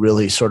do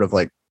really sort of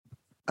like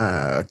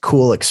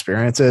cool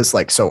experiences.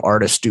 Like, so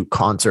artists do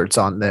concerts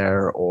on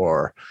there,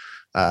 or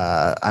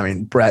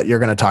Brett, you're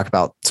going to talk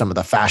about some of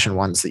the fashion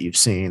ones that you've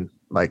seen.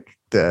 Like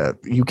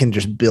you can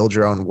just build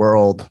your own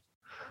world.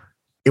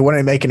 It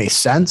wouldn't make any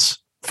sense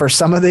for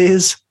some of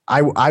these.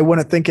 I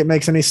wouldn't think it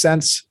makes any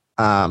sense.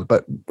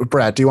 But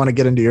Brett, do you want to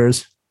get into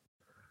yours?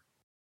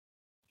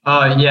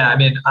 I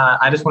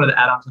just wanted to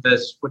add on to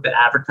this with the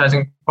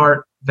advertising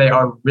part. They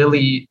are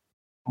really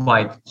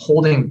like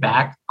holding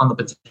back on the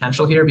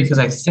potential here, because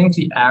I think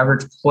the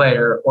average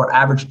player or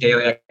average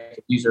daily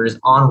active user is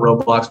on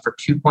Roblox for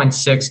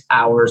 2.6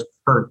 hours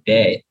per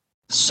day.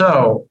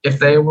 So if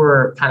they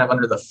were kind of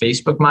under the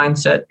Facebook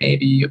mindset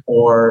maybe,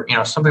 or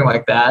something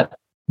like that,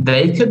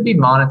 they could be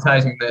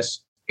monetizing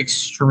this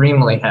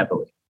extremely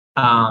heavily,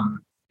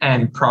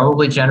 and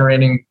probably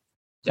generating,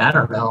 I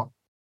don't know,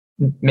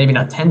 maybe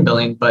not 10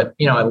 billion, but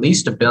at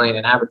least $1 billion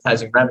in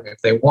advertising revenue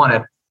if they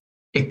wanted.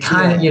 It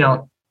kind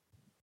of,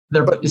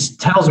 it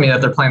tells me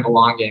that they're playing the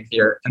long game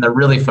here, and they're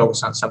really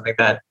focused on something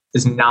that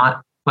is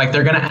not like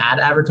they're going to add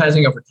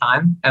advertising over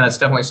time. And that's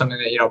definitely something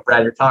that,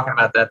 Brad, you're talking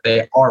about, that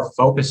they are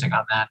focusing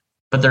on that,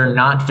 but they're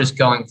not just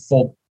going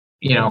full,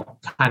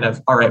 kind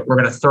of, all right, we're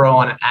going to throw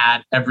on an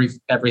ad every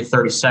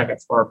 30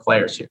 seconds for our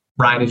players here.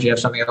 Ryan, did you have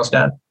something else to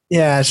add?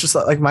 Yeah, it's just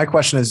like my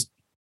question is,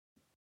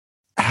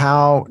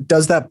 how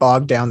does that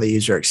bog down the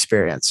user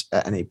experience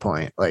at any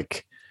point?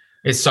 Like,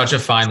 it's such a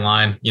fine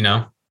line,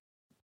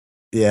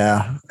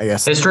 Yeah, I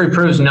guess history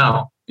proves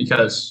no,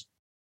 because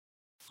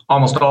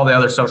almost all the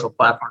other social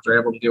platforms are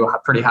able to do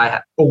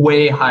a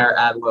way higher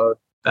ad load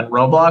than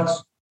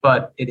Roblox.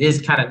 But it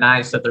is kind of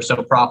nice that they're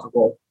so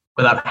profitable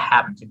without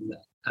having to do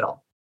that at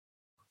all.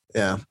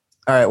 Yeah.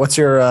 All right. What's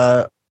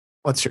your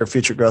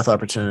future growth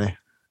opportunity?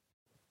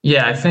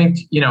 Yeah, I think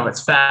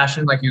it's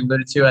fashion, like you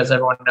alluded to, as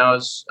everyone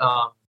knows.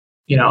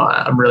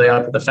 I'm really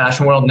up in the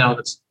fashion world. No,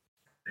 it's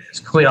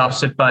complete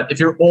opposite. But if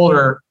you're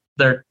older,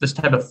 this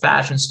type of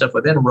fashion stuff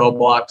within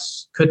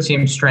Roblox could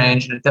seem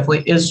strange, and it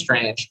definitely is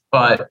strange.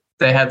 But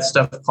they had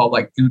stuff called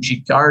like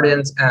Gucci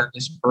Gardens and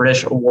this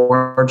British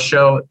award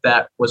show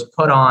that was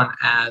put on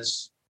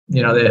as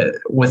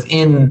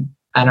within.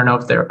 I don't know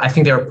if I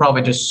think they were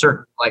probably just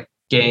certain like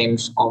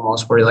games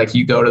almost, where like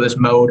you go to this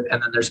mode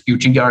and then there's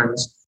Gucci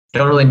Gardens.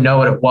 Don't really know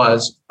what it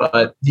was,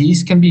 but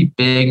these can be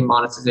big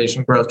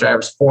monetization growth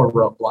drivers for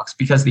Roblox,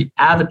 because the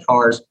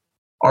avatars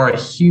are a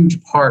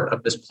huge part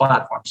of this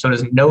platform. So it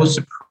is no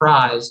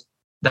surprise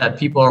that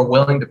people are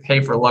willing to pay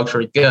for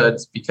luxury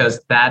goods,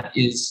 because that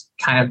is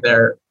kind of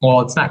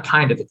it's not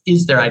kind of, it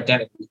is their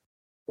identity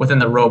within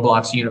the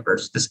Roblox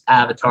universe, this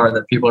avatar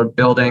that people are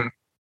building,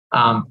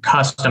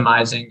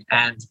 customizing,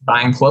 and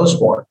buying clothes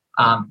for.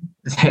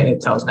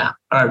 It tells now.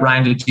 All right,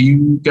 Ryan, did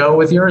you go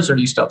with yours, or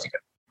do you still have to go?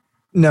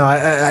 No,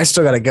 I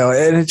still got to go.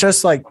 And it's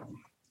just like,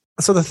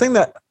 so the thing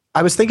that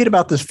I was thinking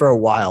about this for a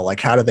while. Like,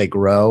 how do they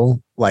grow?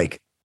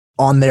 Like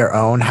on their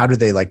own, how do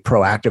they like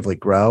proactively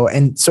grow?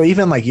 And so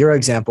even like your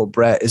example,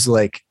 Brett, is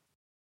like,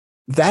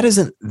 that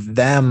isn't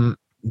them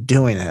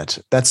doing it.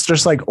 That's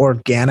just like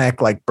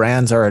organic, like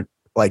brands are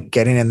like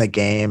getting in the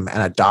game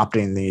and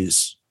adopting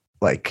these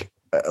like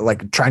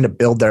trying to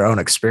build their own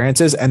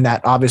experiences. And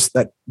that obviously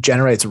that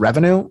generates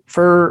revenue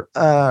for,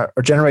 or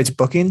generates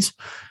bookings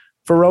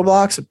for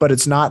Roblox, but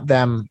it's not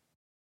them.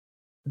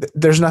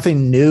 There's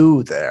nothing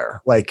new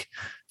there. Like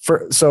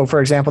for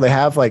example, they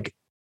have like,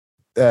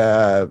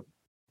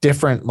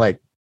 different like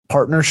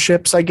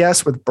partnerships, I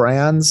guess, with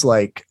brands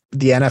like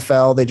the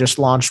NFL. They just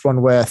launched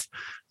one with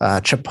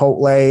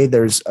Chipotle.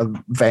 There's a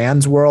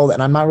Vans World,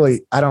 and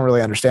I don't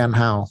really understand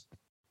how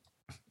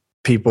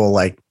people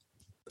like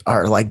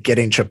are like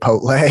getting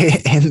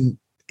Chipotle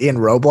in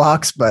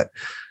Roblox, but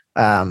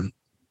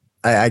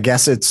I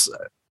guess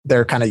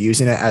they're kind of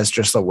using it as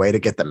just a way to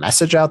get the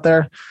message out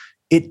there.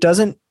 It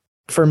doesn't,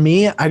 for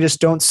me, I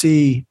just don't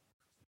see.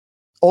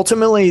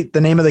 Ultimately,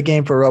 the name of the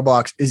game for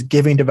Roblox is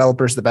giving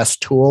developers the best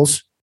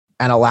tools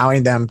and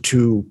allowing them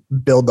to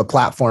build the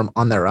platform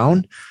on their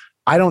own.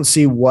 I don't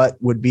see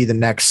what would be the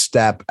next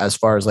step as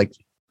far as like,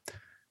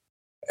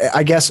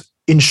 I guess,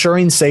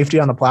 ensuring safety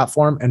on the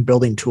platform and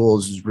building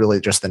tools is really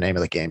just the name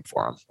of the game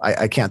for them.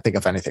 I can't think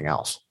of anything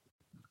else.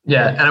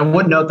 Yeah. And I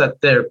would note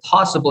that they're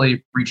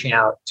possibly reaching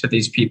out to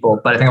these people,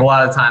 but I think a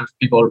lot of times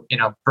people,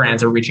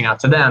 brands are reaching out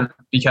to them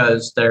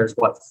because there's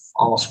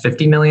almost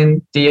 50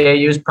 million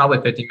DAUs, probably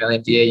 50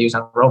 million DAUs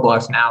on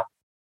Roblox now.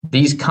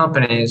 These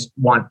companies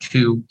want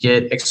to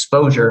get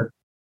exposure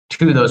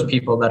to those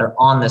people that are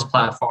on this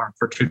platform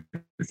for 2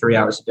 to 3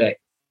 hours a day.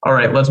 All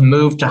right, let's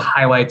move to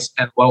highlights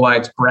and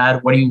lowlights.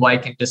 Brad, what do you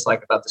like and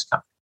dislike about this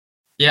company?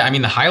 Yeah, I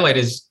mean, the highlight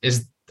is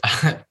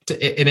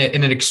in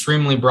an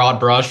extremely broad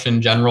brush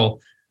and general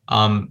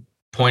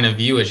point of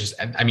view is just,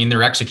 I mean,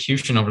 their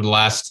execution over the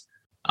last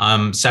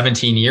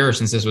 17 years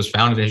since this was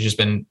founded has just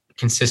been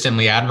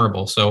consistently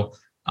admirable. So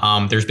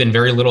there's been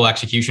very little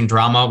execution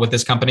drama with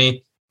this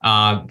company.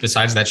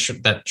 Besides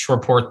that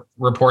short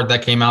report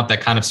that came out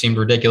that kind of seemed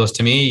ridiculous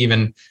to me,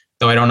 even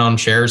though I don't own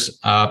shares.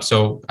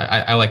 So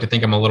I like to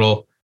think I'm a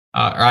little,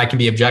 or I can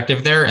be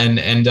objective there.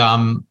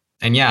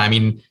 And yeah, I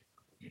mean,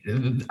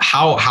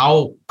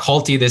 how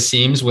culty this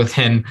seems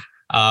within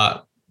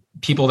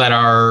people that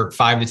are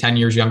 5 to 10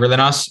 years younger than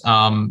us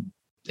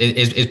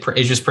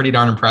is just pretty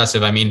darn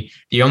impressive. I mean,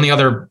 the only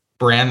other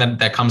brand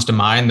that comes to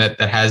mind that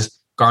has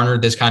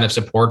garnered this kind of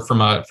support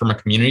from a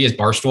community is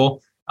Barstool.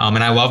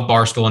 And I love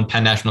Barstool and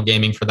Penn National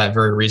Gaming for that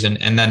very reason.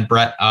 And then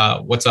Brett,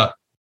 what's up?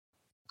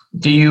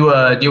 Do you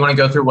want to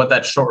go through what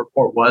that short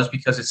report was?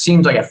 Because it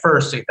seems like at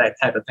first that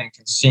type of thing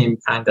can seem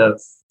kind of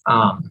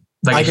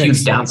like a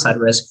huge downside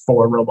risk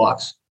for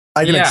Roblox.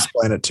 I can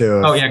explain it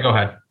too. Oh yeah, go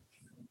ahead.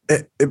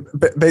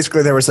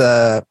 Basically, there was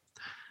a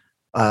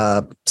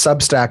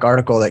Substack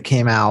article that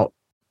came out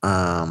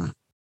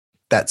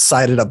that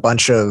cited a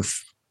bunch of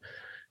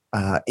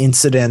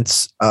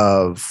incidents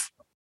of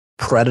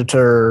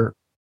predator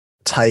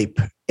type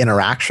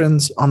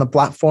interactions on the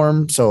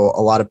platform. So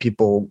a lot of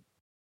people,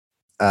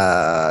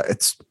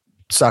 it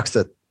sucks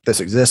that this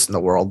exists in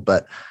the world,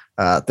 but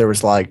there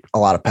was like a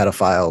lot of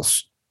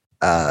pedophiles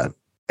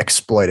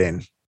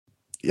exploiting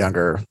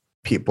younger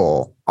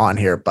people on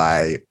here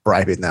by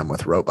bribing them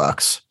with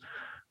Robux.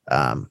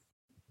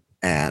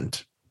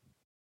 And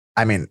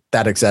I mean,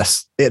 that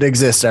exists. It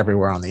exists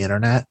everywhere on the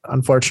internet,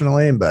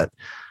 unfortunately, but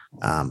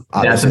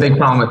it's a big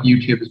problem with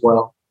YouTube as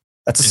well.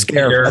 That's a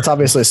scare. That's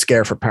obviously a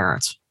scare for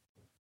parents.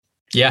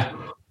 Yeah.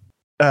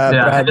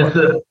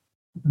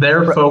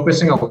 They're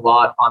focusing a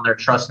lot on their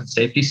trust and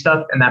safety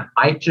stuff. And that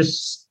might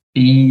just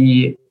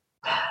be,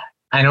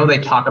 I know they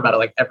talk about it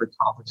like every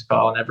conference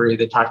call and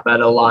they talk about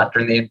it a lot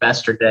during the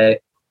investor day,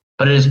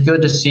 but it is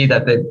good to see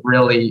that they're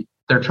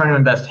trying to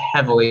invest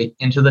heavily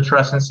into the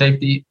trust and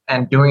safety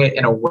and doing it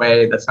in a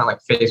way that's not like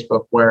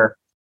Facebook where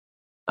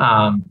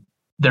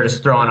they're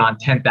just throwing on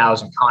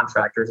 10,000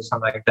 contractors or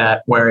something like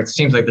that, where it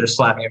seems like they're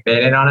slapping a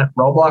Band-Aid on it.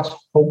 Roblox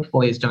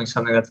hopefully is doing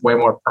something that's way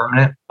more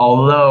permanent,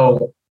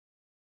 although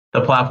the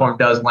platform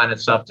does lend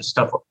itself to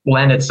stuff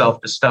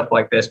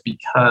like this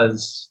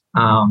because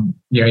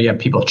you have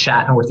people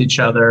chatting with each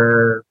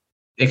other,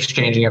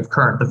 exchanging of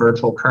the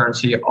virtual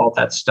currency, all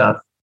that stuff.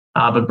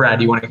 But Brad,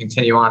 do you want to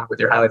continue on with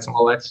your highlights and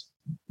lowlights?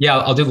 Yeah,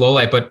 I'll do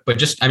lowlight, but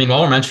just, I mean,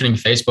 while we're mentioning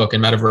Facebook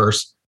and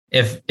Metaverse,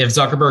 if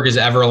Zuckerberg is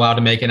ever allowed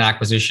to make an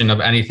acquisition of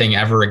anything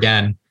ever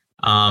again,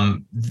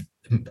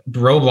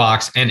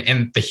 Roblox,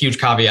 and the huge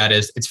caveat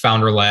is it's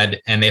founder led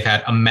and they've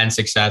had immense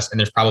success and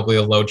there's probably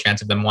a low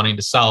chance of them wanting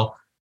to sell.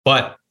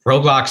 But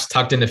Roblox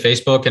tucked into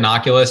Facebook and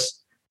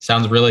Oculus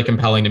sounds really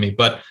compelling to me.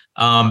 But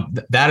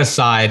that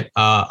aside,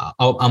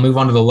 I'll move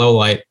on to the low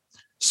light.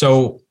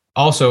 So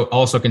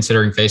also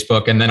considering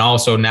Facebook, and then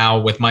also now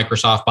with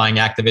Microsoft buying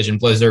Activision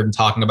Blizzard and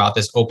talking about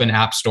this open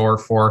app store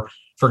for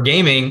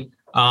gaming,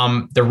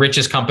 the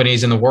richest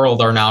companies in the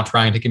world are now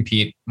trying to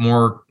compete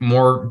more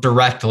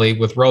directly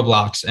with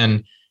Roblox.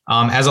 And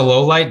as a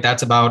low light,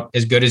 that's about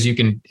as good as you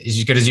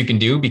can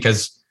do,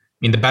 because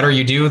mean, the better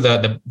you do,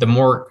 the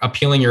more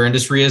appealing your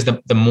industry is,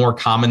 the more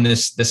common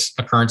this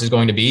occurrence is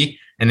going to be.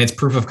 And it's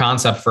proof of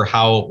concept for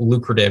how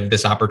lucrative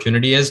this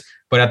opportunity is.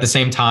 But at the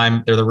same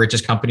time, they're the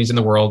richest companies in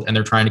the world, and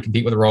they're trying to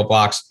compete with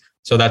Roblox.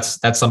 So that's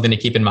something to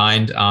keep in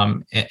mind.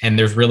 And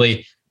there's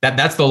really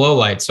that's the low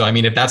light. So I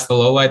mean, if that's the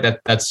low light,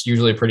 that's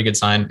usually a pretty good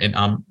sign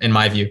in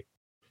my view.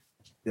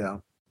 Yeah.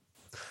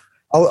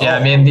 Go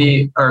ahead.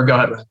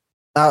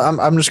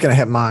 I'm just gonna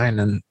hit mine,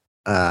 and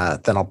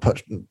then I'll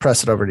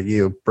press it over to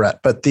you, Brett.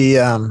 But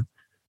the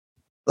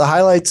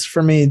highlights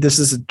for me, this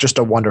is just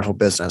a wonderful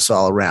business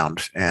all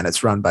around, and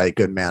it's run by a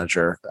good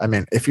manager. I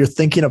mean, if you're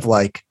thinking of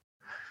like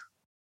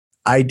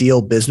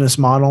ideal business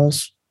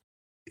models,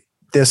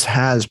 this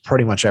has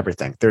pretty much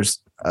everything. There's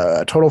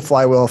a total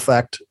flywheel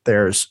effect.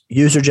 There's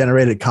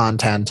user-generated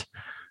content,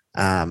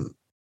 and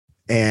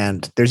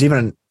there's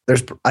a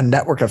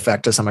network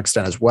effect to some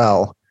extent as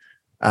well.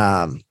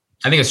 I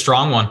think a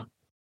strong one.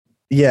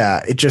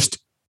 Yeah, it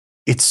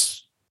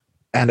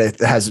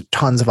has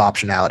tons of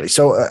optionality.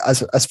 So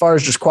as far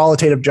as just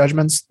qualitative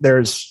judgments,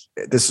 this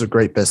is a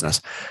great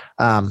business.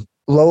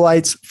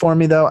 Lowlights for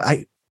me though,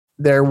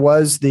 they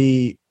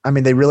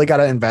really got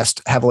to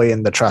invest heavily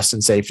in the trust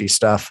and safety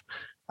stuff,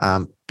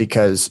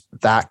 because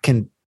that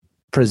can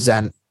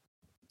present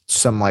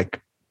some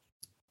like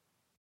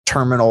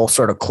terminal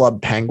sort of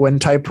Club Penguin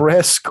type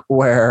risk,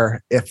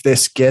 where if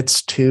it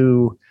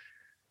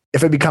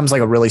becomes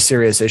like a really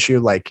serious issue,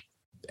 like,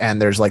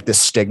 and there's like this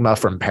stigma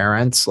from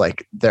parents,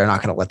 like they're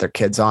not going to let their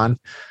kids on.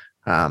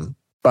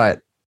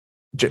 But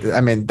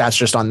I mean, that's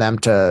just on them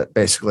to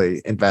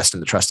basically invest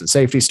in the trust and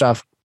safety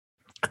stuff.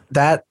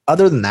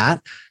 Other than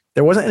that,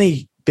 there wasn't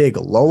any big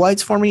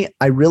lowlights for me.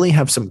 I really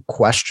have some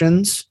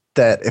questions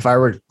that if I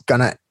were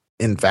going to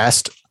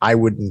invest,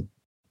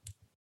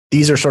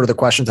 these are sort of the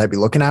questions I'd be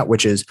looking at,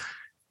 which is,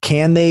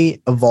 can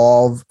they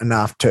evolve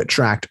enough to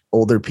attract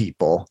older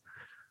people?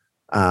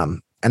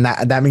 And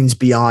that means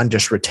beyond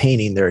just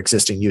retaining their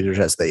existing users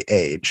as they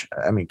age.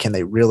 I mean, can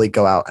they really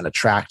go out and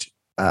attract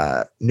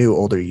new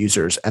older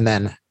users? And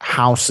then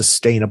how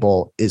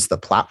sustainable is the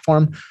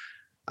platform?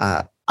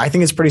 I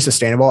think it's pretty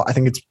sustainable. I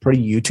think it's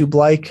pretty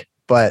YouTube-like,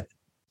 but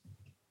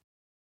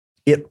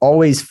it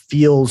always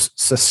feels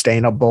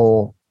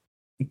sustainable.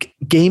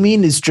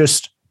 Gaming is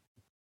just,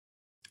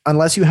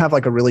 unless you have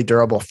like a really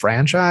durable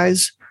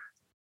franchise,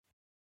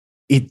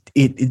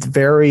 it's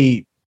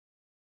very,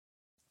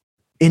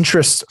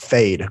 interests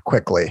fade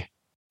quickly,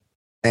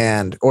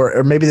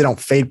 or maybe they don't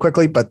fade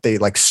quickly, but they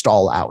like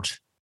stall out.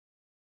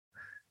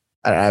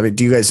 I mean,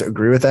 do you guys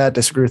agree with that?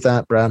 Disagree with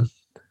that, Brad?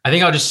 I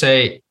think I'll just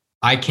say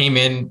I came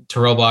in to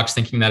Roblox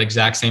thinking that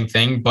exact same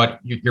thing,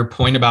 but your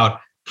point about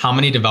how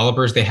many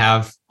developers they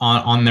have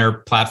on their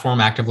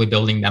platform actively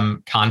building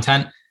them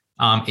content,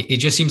 it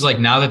just seems like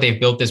now that they've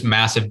built this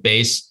massive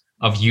base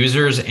of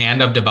users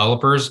and of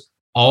developers,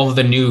 all of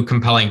the new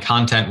compelling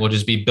content will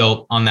just be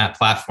built on that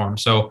platform.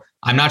 So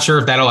I'm not sure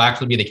if that'll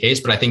actually be the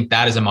case, but I think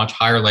that is a much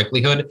higher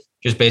likelihood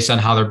just based on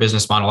how their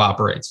business model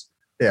operates.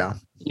 Yeah.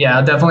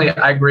 Yeah, definitely.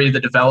 I agree.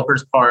 The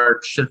developers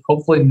part should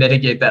hopefully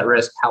mitigate that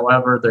risk.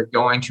 However, they're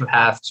going to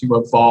have to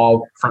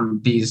evolve from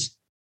these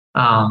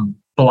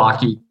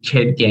blocky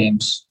kid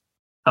games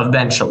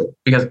eventually,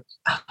 because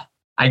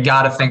I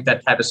got to think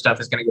that type of stuff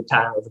is going to get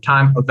tiring over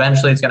time.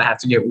 Eventually, it's going to have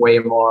to get way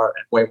more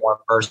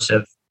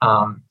immersive,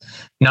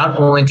 not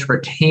only to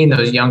retain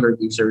those younger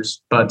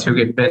users, but to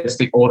convince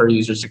the older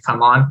users to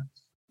come on.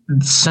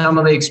 Some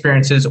of the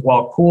experiences,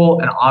 while cool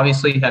and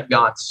obviously have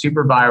gone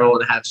super viral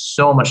and have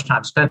so much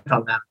time spent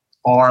on them,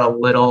 are a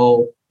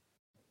little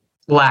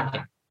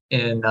lacking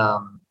in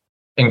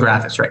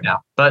graphics right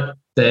now. But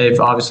they've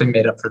obviously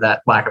made up for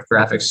that lack of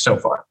graphics so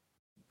far.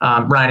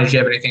 Ryan, did you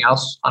have anything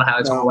else on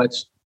highlights and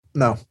lowlights?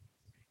 No.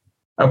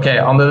 Okay,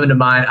 I'll move into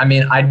mine. I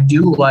mean, I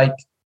do like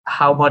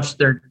how much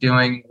they're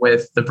doing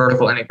with the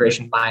vertical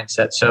integration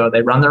mindset. So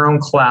they run their own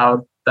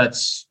cloud.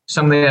 That's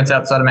something that's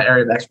outside of my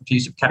area of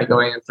expertise of kind of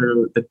going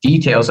through the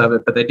details of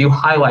it, but they do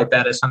highlight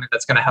that as something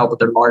that's going to help with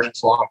their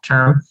margins long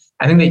term.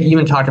 I think they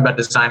even talked about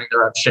designing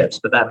their own chips,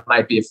 but that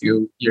might be a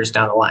few years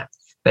down the line.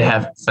 They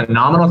have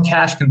phenomenal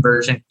cash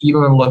conversion,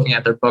 even when looking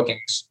at their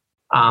bookings,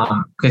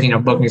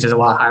 because bookings is a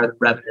lot higher than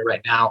revenue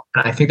right now.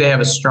 And I think they have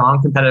a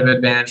strong competitive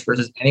advantage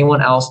versus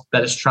anyone else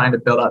that is trying to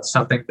build out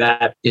something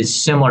that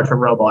is similar to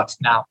Roblox.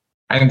 Now,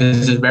 I think this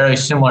is very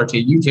similar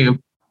to YouTube,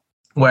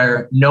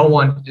 where no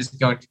one is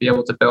going to be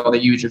able to build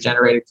a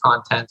user-generated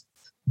content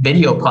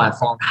video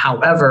platform.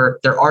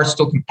 However, there are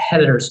still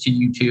competitors to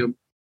YouTube,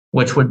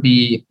 which would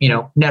be,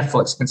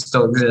 Netflix can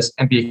still exist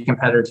and be a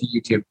competitor to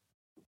YouTube.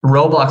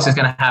 Roblox is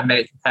going to have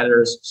many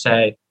competitors,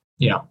 say,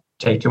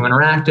 Take-Two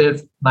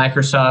Interactive,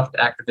 Microsoft,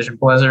 Activision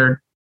Blizzard,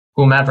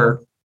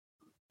 whomever.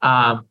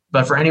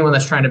 But for anyone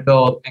that's trying to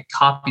build and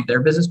copy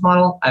their business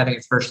model, I think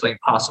it's virtually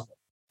impossible.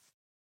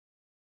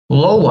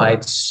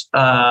 Lowlights,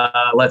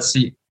 let's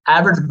see.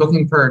 Average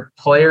booking per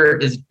player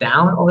is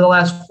down over the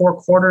last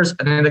 4 quarters.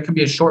 I think that could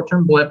be a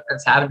short-term blip.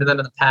 It's happened to them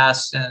in the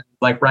past. And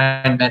like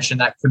Ryan mentioned,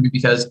 that could be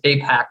because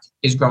APAC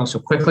is growing so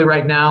quickly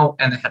right now,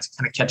 and they have to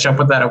kind of catch up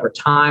with that over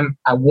time.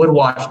 I would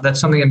watch. That's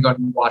something I'm going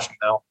to be watching,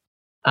 though.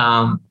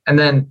 And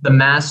then the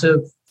massive,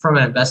 from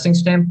an investing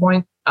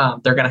standpoint,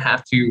 they're going to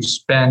have to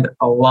spend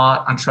a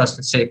lot on trust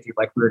and safety,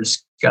 like we were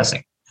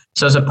discussing.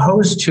 So as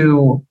opposed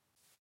to,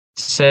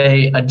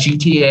 say, a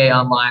GTA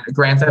Online, a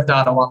Grand Theft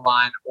Auto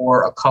Online,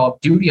 or a Call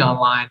of Duty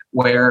Online,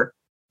 where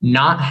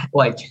not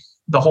like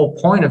the whole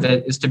point of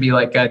it is to be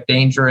like a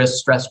dangerous,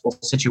 stressful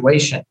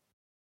situation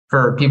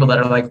for people that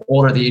are like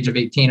older the age of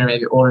 18 or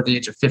maybe older the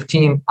age of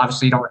 15.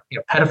 Obviously, you don't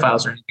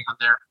pedophiles or anything on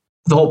there.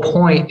 The whole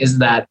point is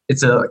that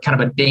it's a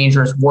kind of a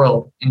dangerous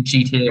world in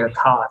GTA or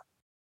COD.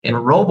 In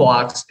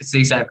Roblox, it's the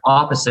exact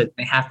opposite.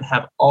 They have to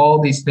have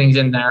all these things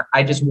in there.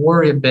 I just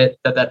worry a bit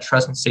that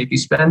trust and safety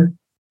spend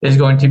is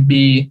going to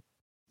be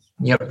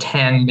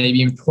 10, maybe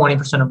even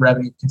 20% of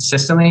revenue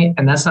consistently.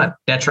 And that's not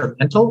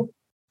detrimental,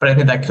 but I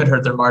think that could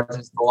hurt their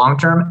margins in the long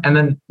term. And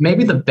then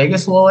maybe the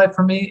biggest lowlight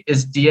for me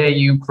is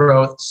DAU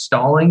growth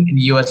stalling in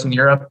the US and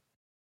Europe.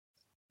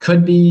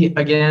 Could be,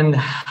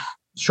 again,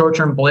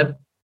 short-term blip,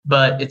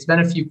 but it's been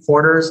a few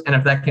quarters. And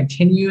if that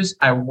continues,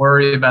 I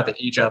worry about the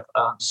age up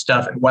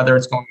stuff and whether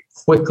it's going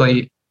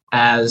quickly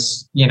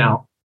as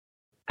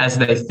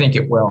they think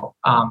it will.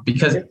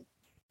 Because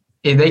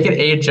if they could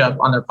age up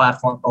on their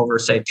platform over,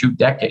 say, 2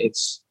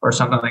 decades or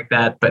something like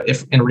that. But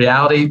if in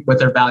reality, with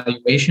their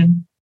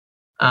valuation,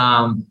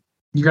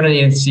 you're going to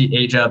need to see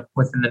age up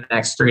within the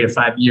next 3 to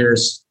 5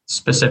 years,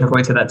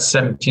 specifically to that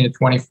 17 to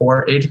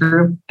 24 age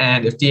group.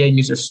 And if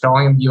DAUs are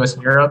stalling in the US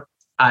and Europe,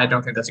 I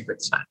don't think that's a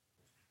great sign.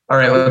 All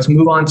right, let's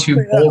move on to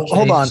bull case.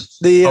 Hold on.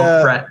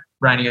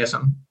 Ryan, you got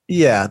something?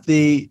 Yeah.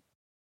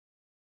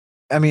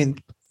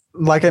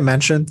 Like I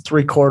mentioned,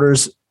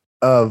 3/4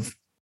 of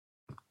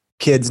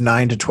kids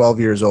 9 to 12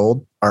 years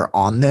old are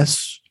on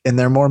this in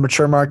their more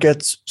mature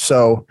markets.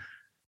 So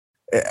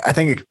I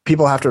think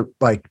people have to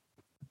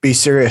be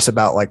serious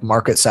about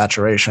market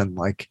saturation.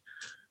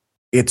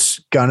 It's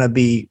gonna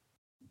be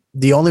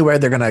the only way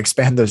they're gonna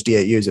expand those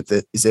DAUs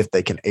is if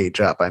they can age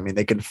up. I mean,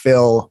 they can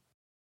fill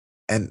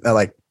and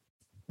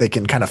they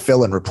can kind of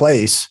fill and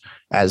replace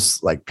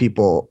as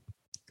people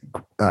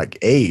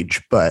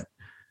age, but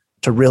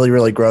to really,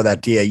 really grow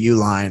that DAU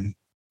line,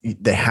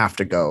 they have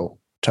to go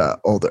to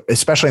older,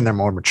 especially in their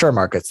more mature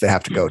markets, they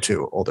have to go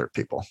to older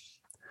people.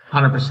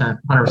 100%.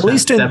 At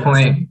least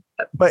definitely.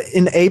 But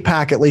in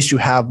APAC, at least you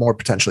have more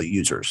potential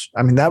users.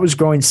 I mean, that was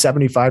growing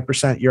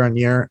 75% year on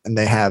year, and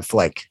they have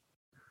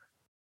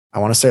I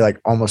want to say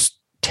almost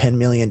 10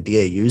 million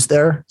DAUs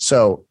there.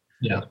 So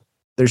yeah,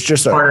 there's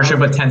just a partnership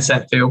with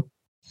Tencent too.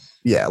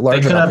 Yeah, they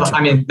could have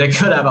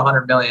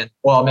 100 million.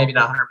 Well, maybe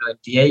not 100 million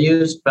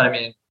DAUs, but I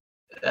mean,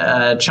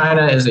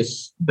 China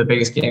is the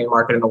biggest gaming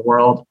market in the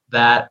world.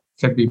 That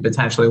could be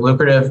potentially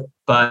lucrative,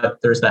 but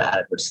there's that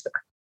added risk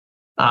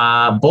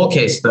there. Bull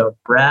case though,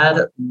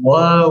 Brad,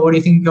 what do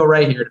you think can go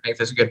right here to make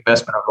this a good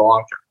investment over the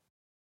long term?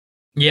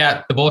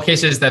 Yeah, the bull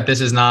case is that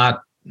this is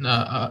not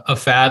a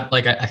fad.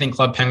 I think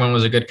Club Penguin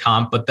was a good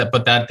comp, but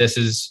that this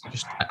is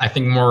just, I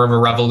think, more of a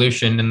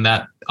revolution in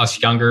that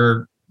us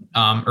younger,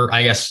 or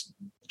I guess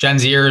Gen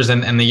Zers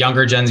and the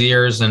younger Gen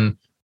Zers, and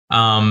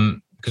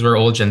because we're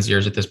old Gen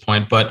Zers at this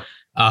point, but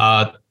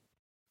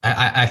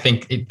I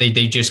think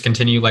they just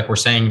continue, like we're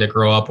saying, to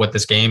grow up with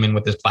this game and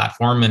with this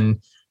platform,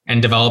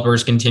 and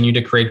developers continue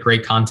to create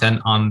great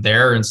content on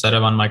there instead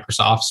of on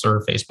Microsoft's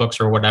or Facebook's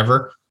or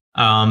whatever.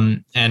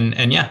 And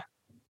yeah.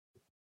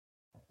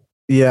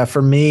 Yeah,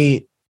 for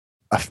me,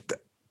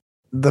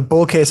 the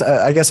bull case,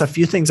 I guess a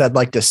few things I'd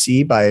like to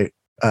see by,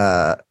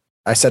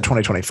 I said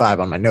 2025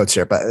 on my notes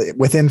here, but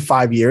within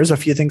 5 years, a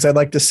few things I'd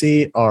like to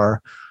see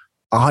are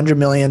 100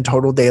 million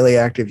total daily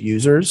active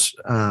users,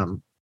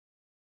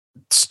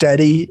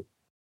 steady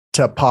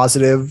to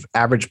positive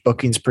average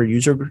bookings per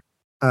user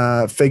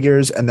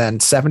figures, and then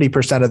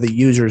 70% of the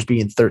users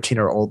being 13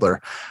 or older.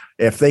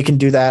 If they can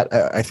do that,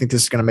 I think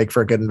this is going to make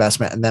for a good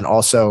investment. And then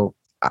also,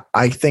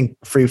 I think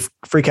free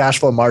cash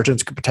flow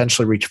margins could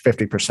potentially reach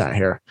 50%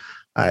 here.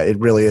 It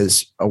really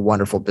is a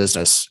wonderful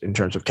business in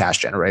terms of cash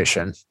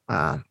generation.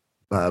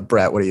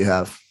 Brett, what do you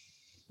have?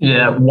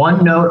 Yeah,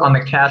 one note on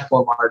the cash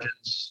flow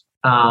margins.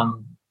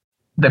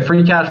 The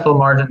free cash flow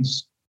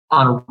margins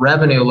on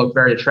revenue look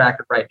very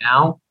attractive right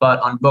now, but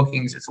on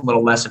bookings, it's a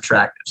little less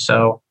attractive.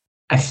 So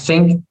I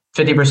think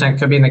 50%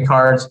 could be in the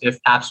cards if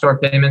App Store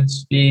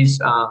payments fees.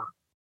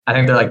 I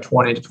think they're like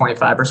 20 to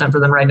 25% for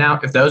them right now.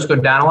 If those go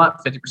down a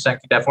lot, 50%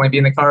 could definitely be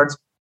in the cards.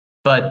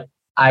 But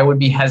I would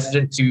be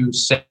hesitant to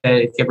say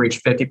it could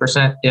reach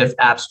 50% if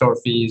App Store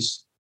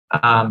fees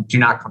do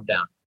not come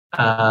down.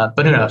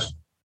 But who knows?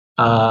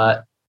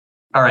 All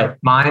right,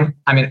 mine.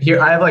 I mean, here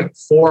I have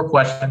 4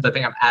 questions I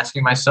think I'm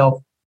asking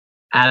myself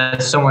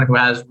as someone who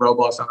has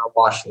Roblox on their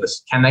watch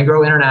list. Can they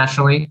grow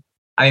internationally?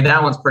 I think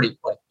that one's pretty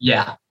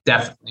yeah,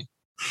 definitely.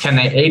 Can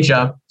they age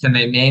up? Can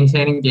they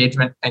maintain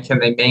engagement? And can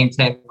they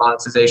maintain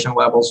monetization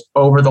levels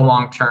over the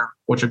long term,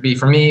 which would be,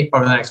 for me,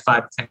 over the next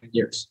 5 to 10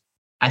 years?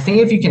 I think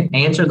if you can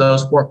answer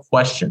those 4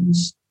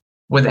 questions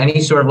with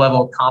any sort of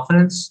level of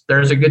confidence,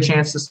 there's a good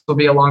chance this will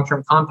be a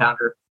long-term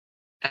compounder.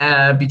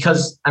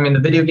 Because, I mean, the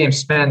video game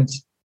spend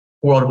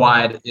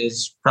worldwide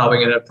is probably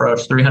going to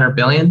approach $300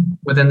 billion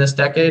within this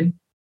decade.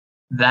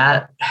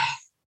 That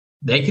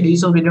they could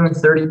easily be doing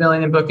 30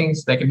 billion in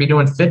bookings. They could be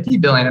doing 50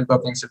 billion in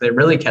bookings if they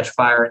really catch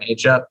fire and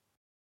age up.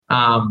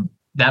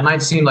 That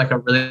might seem like a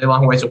really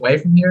long ways away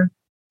from here,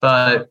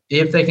 but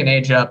if they can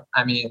age up,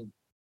 I mean,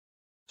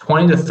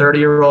 20 to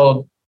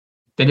 30-year-old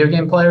video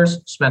game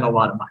players spend a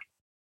lot of money.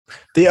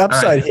 The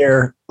upside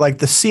here, like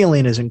the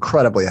ceiling is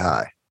incredibly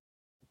high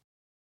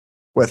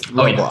with Roblox.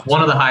 Oh, yeah.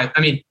 One of the highest.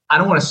 I mean, I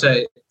don't want to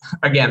say,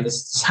 again,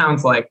 this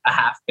sounds like a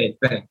half-baked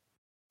thing.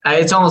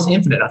 It's almost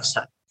infinite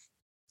upside.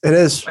 It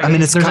is. Like, I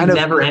mean, it's there's kind a of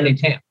never-ending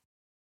TAM.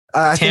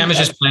 TAM is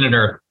just planet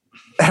Earth.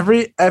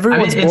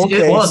 Everyone's bull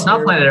case. Well, it's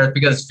not planet Earth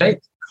because it's fake.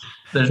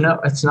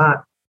 It's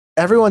not.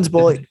 Everyone's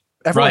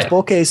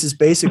bull case is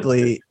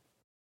basically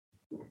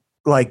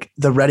like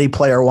the Ready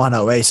Player One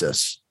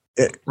Oasis.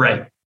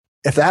 Right.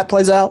 If that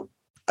plays out,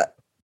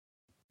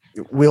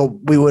 we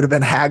would have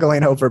been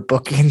haggling over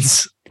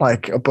bookings,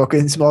 like a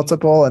bookings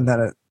multiple, and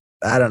then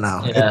I don't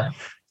know. Yeah.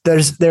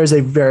 There's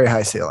a very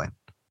high ceiling.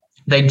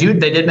 They did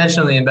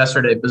mention on the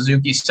Investor Day,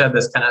 Bazooki said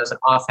this kind of as an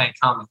offhand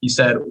comment. He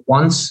said,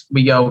 once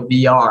we go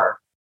VR,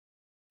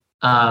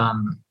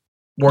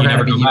 we're going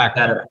to be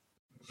better.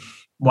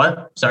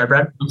 What? Sorry,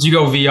 Brad? Once you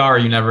go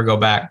VR, you never go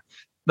back.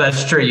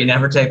 That's true. You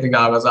never take the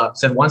goggles off. He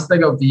said once they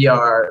go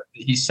VR,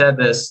 he said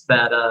this,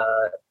 that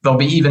they'll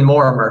be even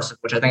more immersive,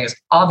 which I think is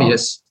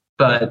obvious,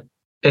 but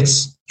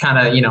it's kind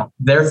of,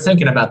 they're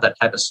thinking about that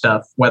type of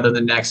stuff, whether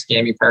the next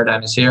gaming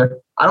paradigm is here.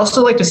 I'd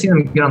also like to see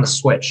them get on the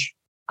Switch.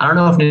 I don't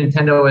know if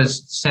Nintendo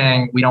is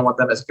saying we don't want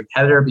them as a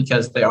competitor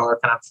because they are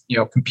kind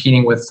of,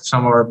 competing with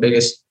some of our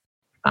biggest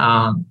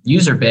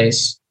user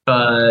base.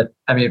 But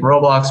I mean,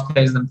 Roblox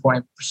pays them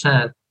 20%,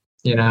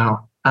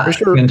 Nintendo. For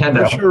sure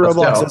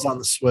Roblox is on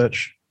the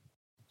Switch.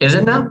 Is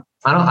it now?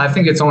 I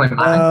think it's only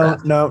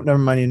Minecraft. No, never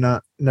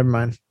mind. Never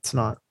mind. It's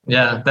not.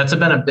 Yeah, that's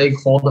been a big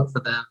holdup for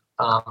them.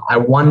 I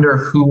wonder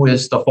who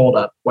is the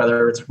holdup,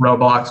 whether it's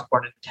Roblox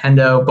or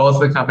Nintendo. Both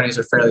of the companies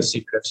are fairly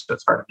secretive, so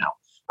it's hard to know.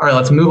 All right,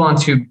 let's move on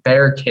to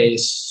bear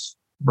case.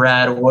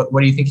 Brad, what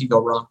do you think could go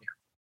wrong here?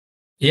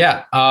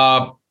 Yeah.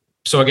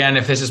 So again,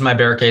 if this is my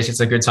bear case, it's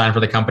a good sign for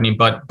the company.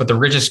 But the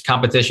richest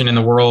competition in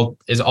the world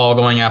is all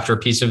going after a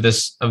piece of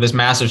this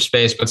massive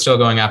space, but still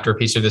going after a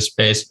piece of this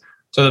space.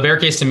 So the bear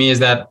case to me is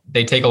that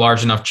they take a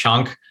large enough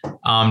chunk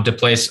to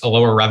place a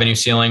lower revenue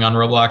ceiling on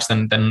Roblox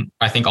than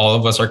I think all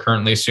of us are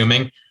currently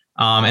assuming.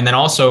 And then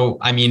also,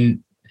 I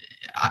mean,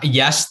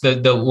 yes,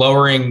 the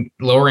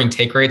lowering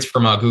take rates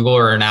from a Google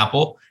or an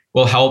Apple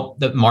will help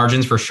the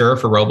margins for sure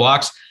for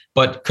Roblox,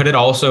 but could it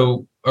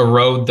also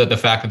erode the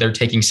fact that they're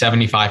taking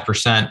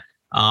 75%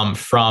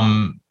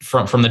 from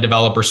the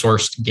developer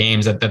sourced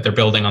games that they're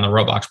building on the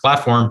Roblox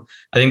platform?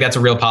 I think that's a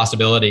real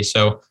possibility.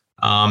 So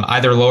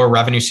either lower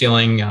revenue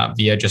ceiling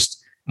via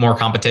just more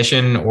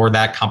competition, or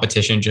that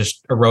competition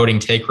just eroding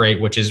take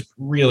rate, which is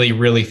really,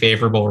 really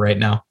favorable right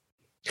now.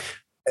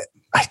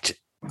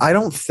 I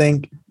don't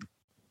think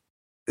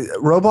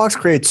Roblox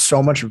creates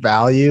so much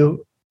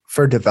value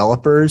for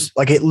developers.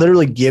 Like, it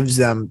literally gives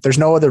them, there's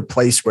no other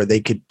place where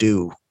they could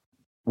do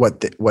what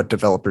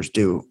developers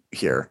do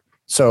here.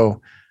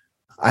 So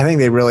I think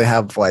they really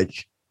have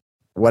like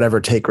whatever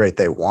take rate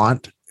they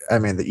want. I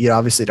mean, you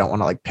obviously don't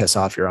want to like piss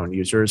off your own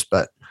users,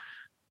 but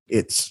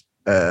it's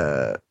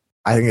I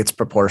think it's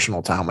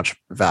proportional to how much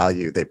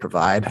value they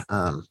provide.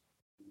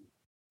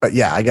 But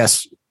yeah, I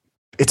guess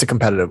it's a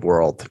competitive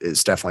world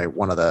is definitely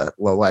one of the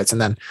lowlights.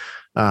 And then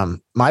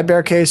my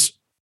bear case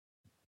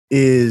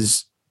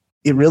is,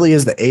 it really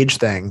is the age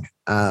thing.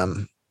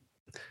 And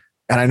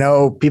I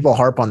know people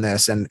harp on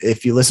this, and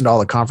if you listen to all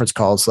the conference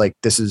calls, like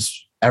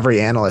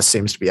every analyst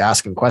seems to be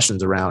asking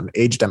questions around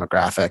age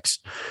demographics,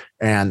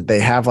 and they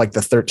have like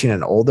the 13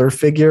 and older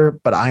figure,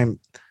 but I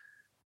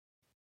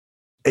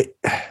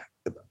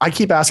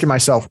keep asking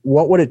myself,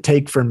 what would it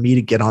take for me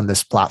to get on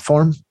this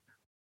platform?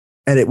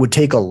 And it would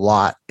take a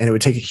lot, and it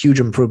would take a huge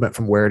improvement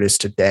from where it is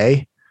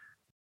today.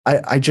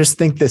 I just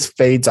think this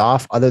fades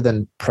off. Other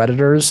than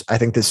Predators, I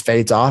think this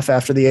fades off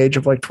after the age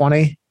of like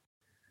 20.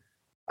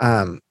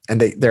 And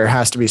there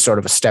has to be sort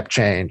of a step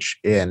change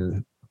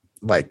in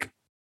like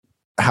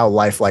how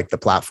lifelike the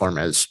platform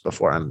is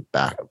before I'm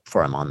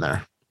on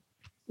there.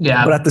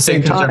 Yeah. But at the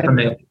same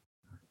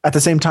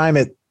time,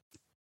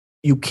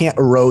 you can't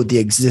erode the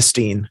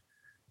existing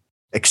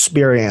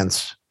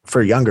experience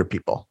for younger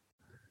people.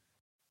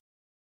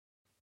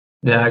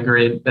 Yeah, I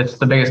agree. That's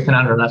the biggest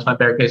conundrum. That's my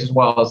bear case as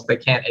well, is they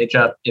can't age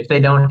up. If they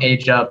do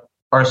age up,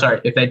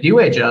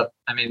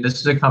 I mean, this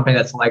is a company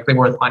that's likely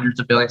worth hundreds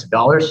of billions of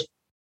dollars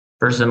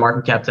versus a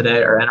market cap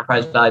today or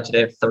enterprise value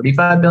today of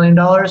 $35 billion,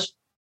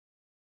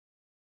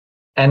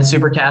 and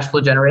super cash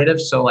flow generative.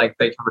 So like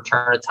they can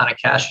return a ton of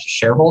cash to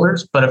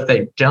shareholders. But if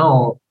they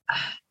don't,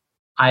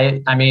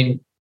 I mean,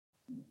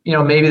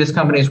 maybe this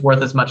company is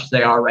worth as much as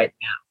they are right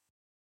now.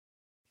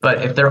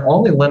 But if they're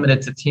only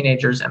limited to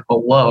teenagers and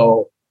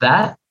below,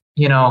 that,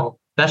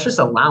 that's just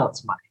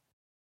allowance money.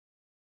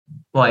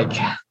 Like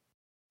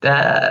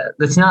that,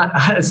 it's not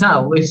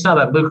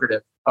that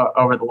lucrative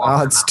over the long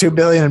term. It's $2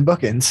 billion in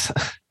bookings.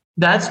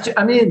 That's,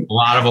 I mean, a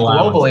lot of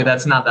allowance. Globally,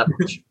 that's not that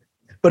much.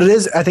 But it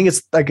is, I think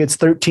it's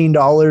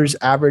 $13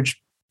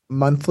 average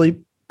monthly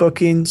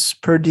bookings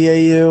per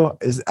DAU.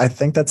 I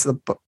think it's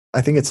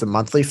the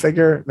monthly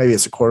figure. Maybe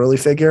it's a quarterly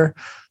figure.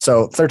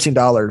 So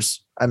 $13.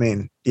 I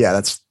mean, yeah,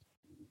 it's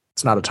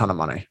not a ton of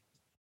money.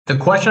 The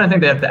question I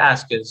think they have to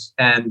ask is,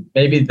 and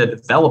maybe the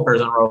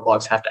developers on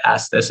Roblox have to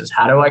ask this, is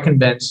how do I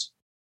convince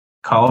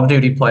Call of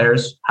Duty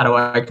players? How do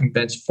I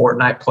convince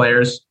Fortnite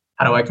players?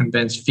 How do I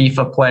convince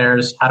FIFA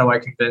players? How do I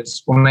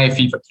convince, well,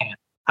 maybe FIFA can't.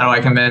 How do I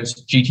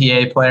convince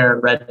GTA player,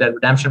 Red Dead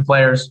Redemption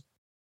players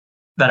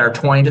that are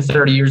 20 to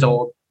 30 years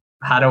old?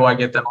 How do I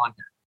get them on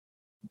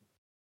here?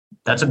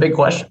 That's a big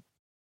question.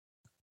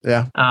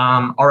 Yeah.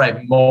 All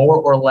right. More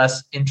or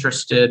less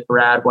interested,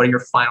 Brad, what are your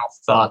final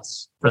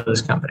thoughts for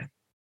this company?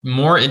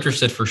 More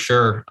interested for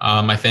sure.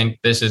 I think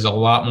this is a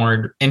lot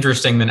more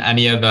interesting than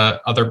any of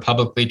the other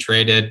publicly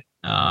traded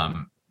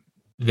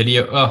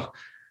video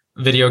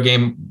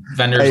game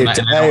vendors.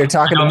 You're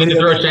talking to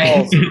video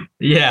game.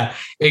 Yeah,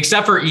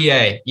 except for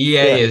EA.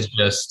 EA is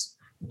just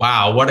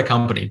wow, what a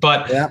company.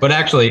 But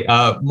actually,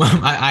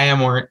 I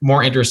am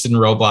more interested in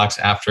Roblox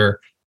after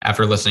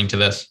listening to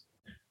this.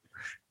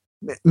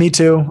 Me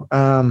too.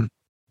 I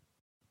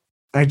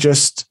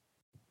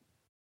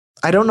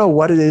don't know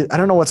what it is. I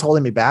don't know what's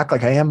holding me back.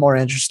 Like, I am more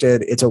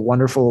interested. It's a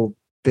wonderful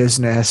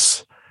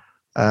business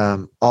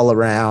all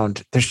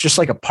around. There's just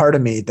like a part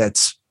of me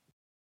that's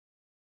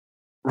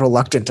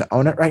reluctant to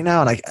own it right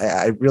now. And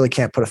I really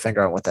can't put a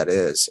finger on what that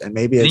is. And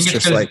maybe it's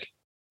just like,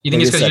 you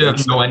think it's because you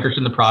have no interest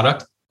in the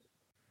product?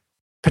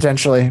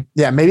 Potentially.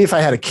 Yeah. Maybe if I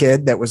had a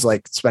kid that was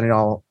like spending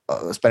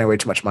way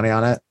too much money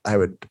on it, I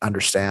would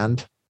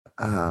understand.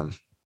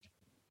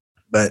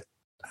 But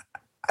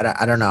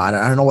I don't know. I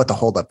don't know what the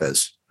holdup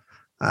is.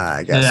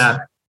 I guess. Yeah,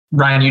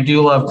 Ryan, you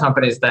do love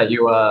companies that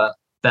you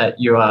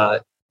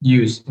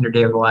use in your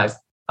daily life.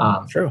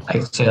 True. I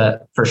can say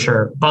that for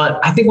sure.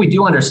 But I think we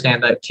do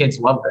understand that kids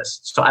love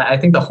this. So I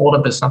think the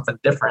holdup is something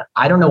different.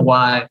 I don't know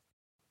why.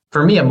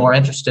 For me, I'm more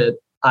interested.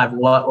 I've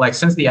loved,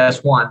 since the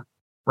S1,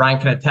 Ryan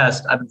can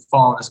attest, I've been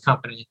following this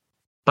company.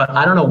 But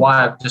I don't know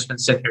why I've just been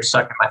sitting here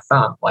sucking my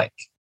thumb. Like,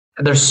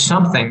 there's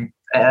something.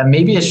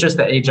 Maybe it's just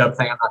the age up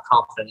thing I'm not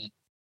confident in.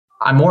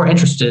 I'm more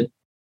interested,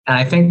 and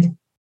I think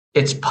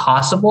it's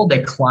possible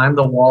they climb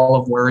the wall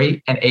of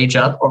worry and age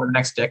up over the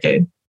next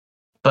decade.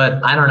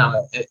 But I don't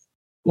know.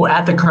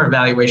 At the current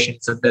valuation,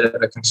 it's a bit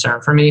of a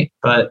concern for me.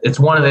 But it's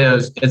one of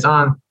those. It's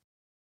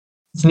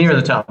near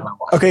the top of my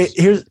watch. Okay,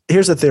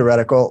 here's a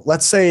theoretical.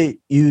 Let's say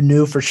you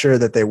knew for sure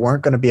that they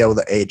weren't going to be able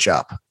to age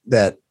up.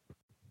 That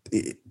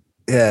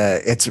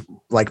it's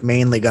like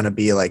mainly going to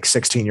be like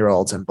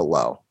 16-year-olds and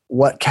below.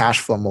 What cash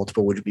flow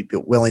multiple would you be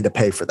willing to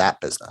pay for that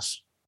business?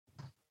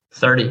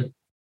 30.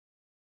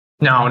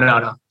 No.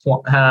 That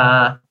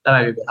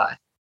might be a bit high.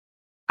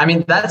 I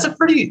mean, that's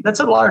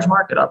a large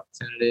market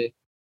opportunity.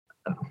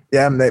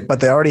 Yeah,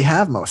 but they already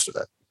have most of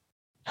it.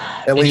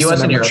 At least US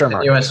in and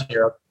Europe. US and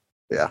Europe.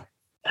 Yeah.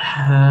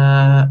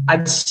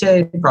 I'd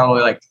say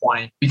probably like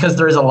 20, because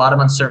there is a lot of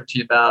uncertainty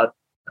about,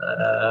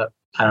 I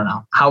don't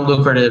know, how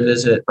lucrative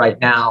is it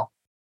right now,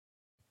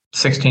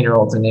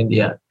 16-year-olds in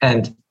India.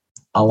 And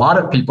a lot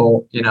of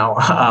people,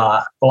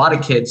 a lot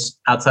of kids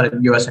outside of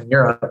the US and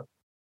Europe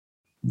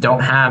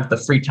don't have the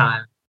free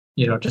time,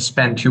 to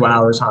spend 2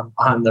 hours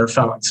on their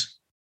phones.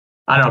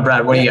 I don't know,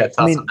 Brad, what do you got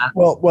thoughts on that?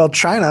 Well,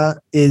 China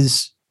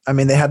is,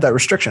 they have that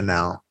restriction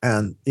now.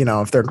 And,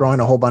 if they're growing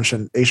a whole bunch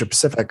in Asia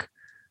Pacific,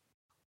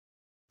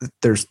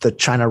 there's the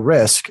China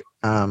risk.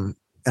 And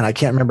I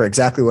can't remember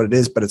exactly what it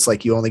is, but it's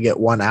like you only get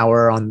 1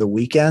 hour on the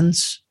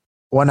weekends,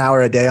 1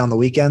 hour a day on the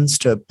weekends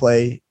to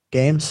play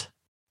games.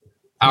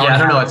 I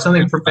don't know. It's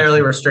something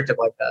fairly restrictive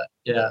like that.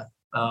 Yeah.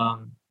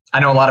 I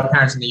know a lot of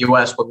parents in the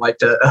U.S. would like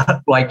to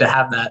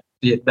have that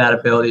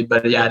ability,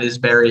 but yeah, it is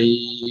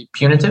very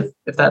punitive,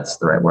 if that's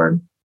the right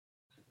word.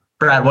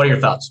 Brad, what are your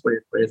thoughts? What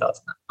are your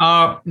thoughts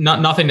on that?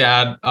 Nothing to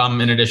add.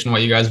 In addition to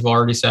what you guys have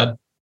already said.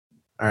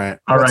 All right.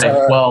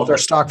 Well, what's our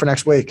stock for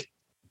next week?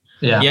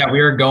 Yeah,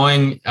 we are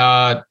going.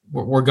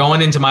 We're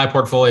going into my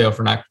portfolio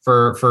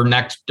for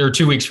next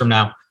 2 weeks from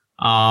now.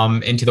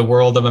 Into the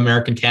world of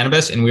American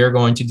cannabis, and we are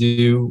going to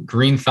do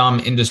Green Thumb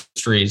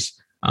Industries.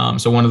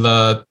 So one of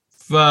the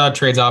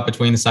trades out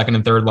between the second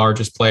and third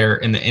largest player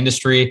in the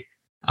industry.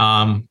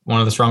 One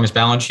of the strongest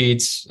balance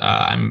sheets.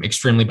 I'm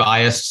extremely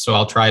biased, so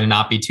I'll try to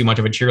not be too much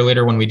of a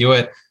cheerleader when we do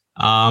it.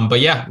 But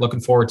yeah,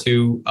 looking forward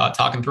to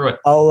talking through it.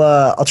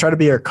 I'll try to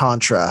be your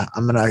contra.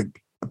 I'm gonna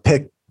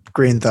pick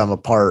Green Thumb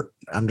apart.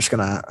 I'm just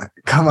gonna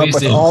come up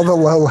with all the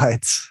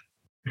lowlights.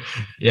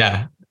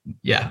 Yeah.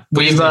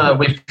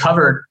 We've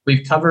covered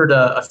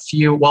a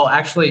few. Well,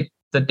 actually,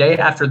 the day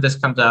after this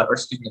comes out, or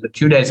excuse me, the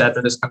 2 days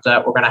after this comes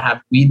out, we're going to have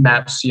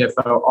Weedmap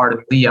CFO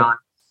Arden Lee on,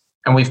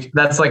 and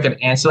that's like an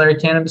ancillary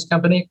cannabis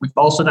company. We've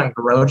also done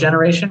Grow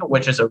Generation,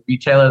 which is a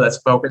retailer that's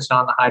focused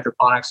on the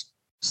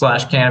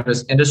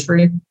hydroponics/cannabis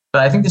industry.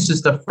 But I think this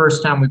is the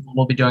first time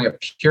we'll be doing a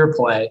pure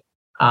play,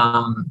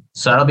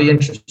 so that'll be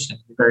interesting,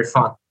 very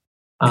fun.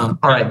 All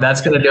right,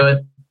 that's going to do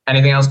it.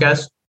 Anything else,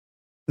 guys?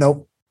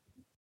 Nope.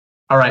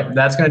 All right,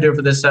 that's going to do it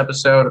for this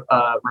episode.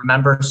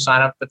 Remember,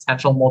 sign up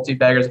Potential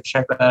Multi-Baggers and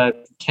check that out.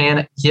 If you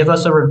can, give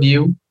us a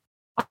review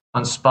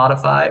on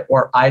Spotify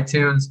or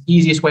iTunes.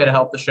 Easiest way to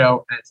help the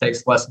show, and it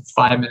takes less than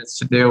 5 minutes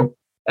to do.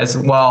 As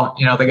well,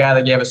 the guy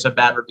that gave us a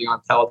bad review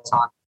on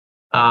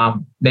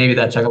Peloton, maybe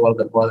that took a little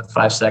bit more than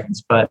 5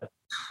 seconds, but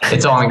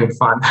it's all in good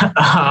fun.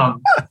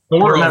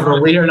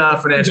 Remember, we are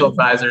not financial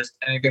advisors.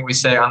 Anything we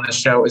say on this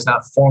show is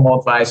not formal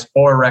advice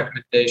or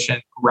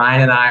recommendation.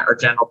 Ryan and I are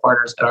general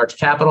partners at Arch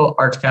Capital.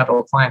 Arch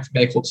Capital clients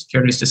make hold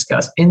securities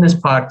discussed in this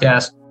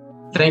podcast.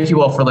 Thank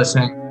you all for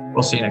listening.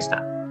 We'll see you next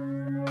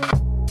time.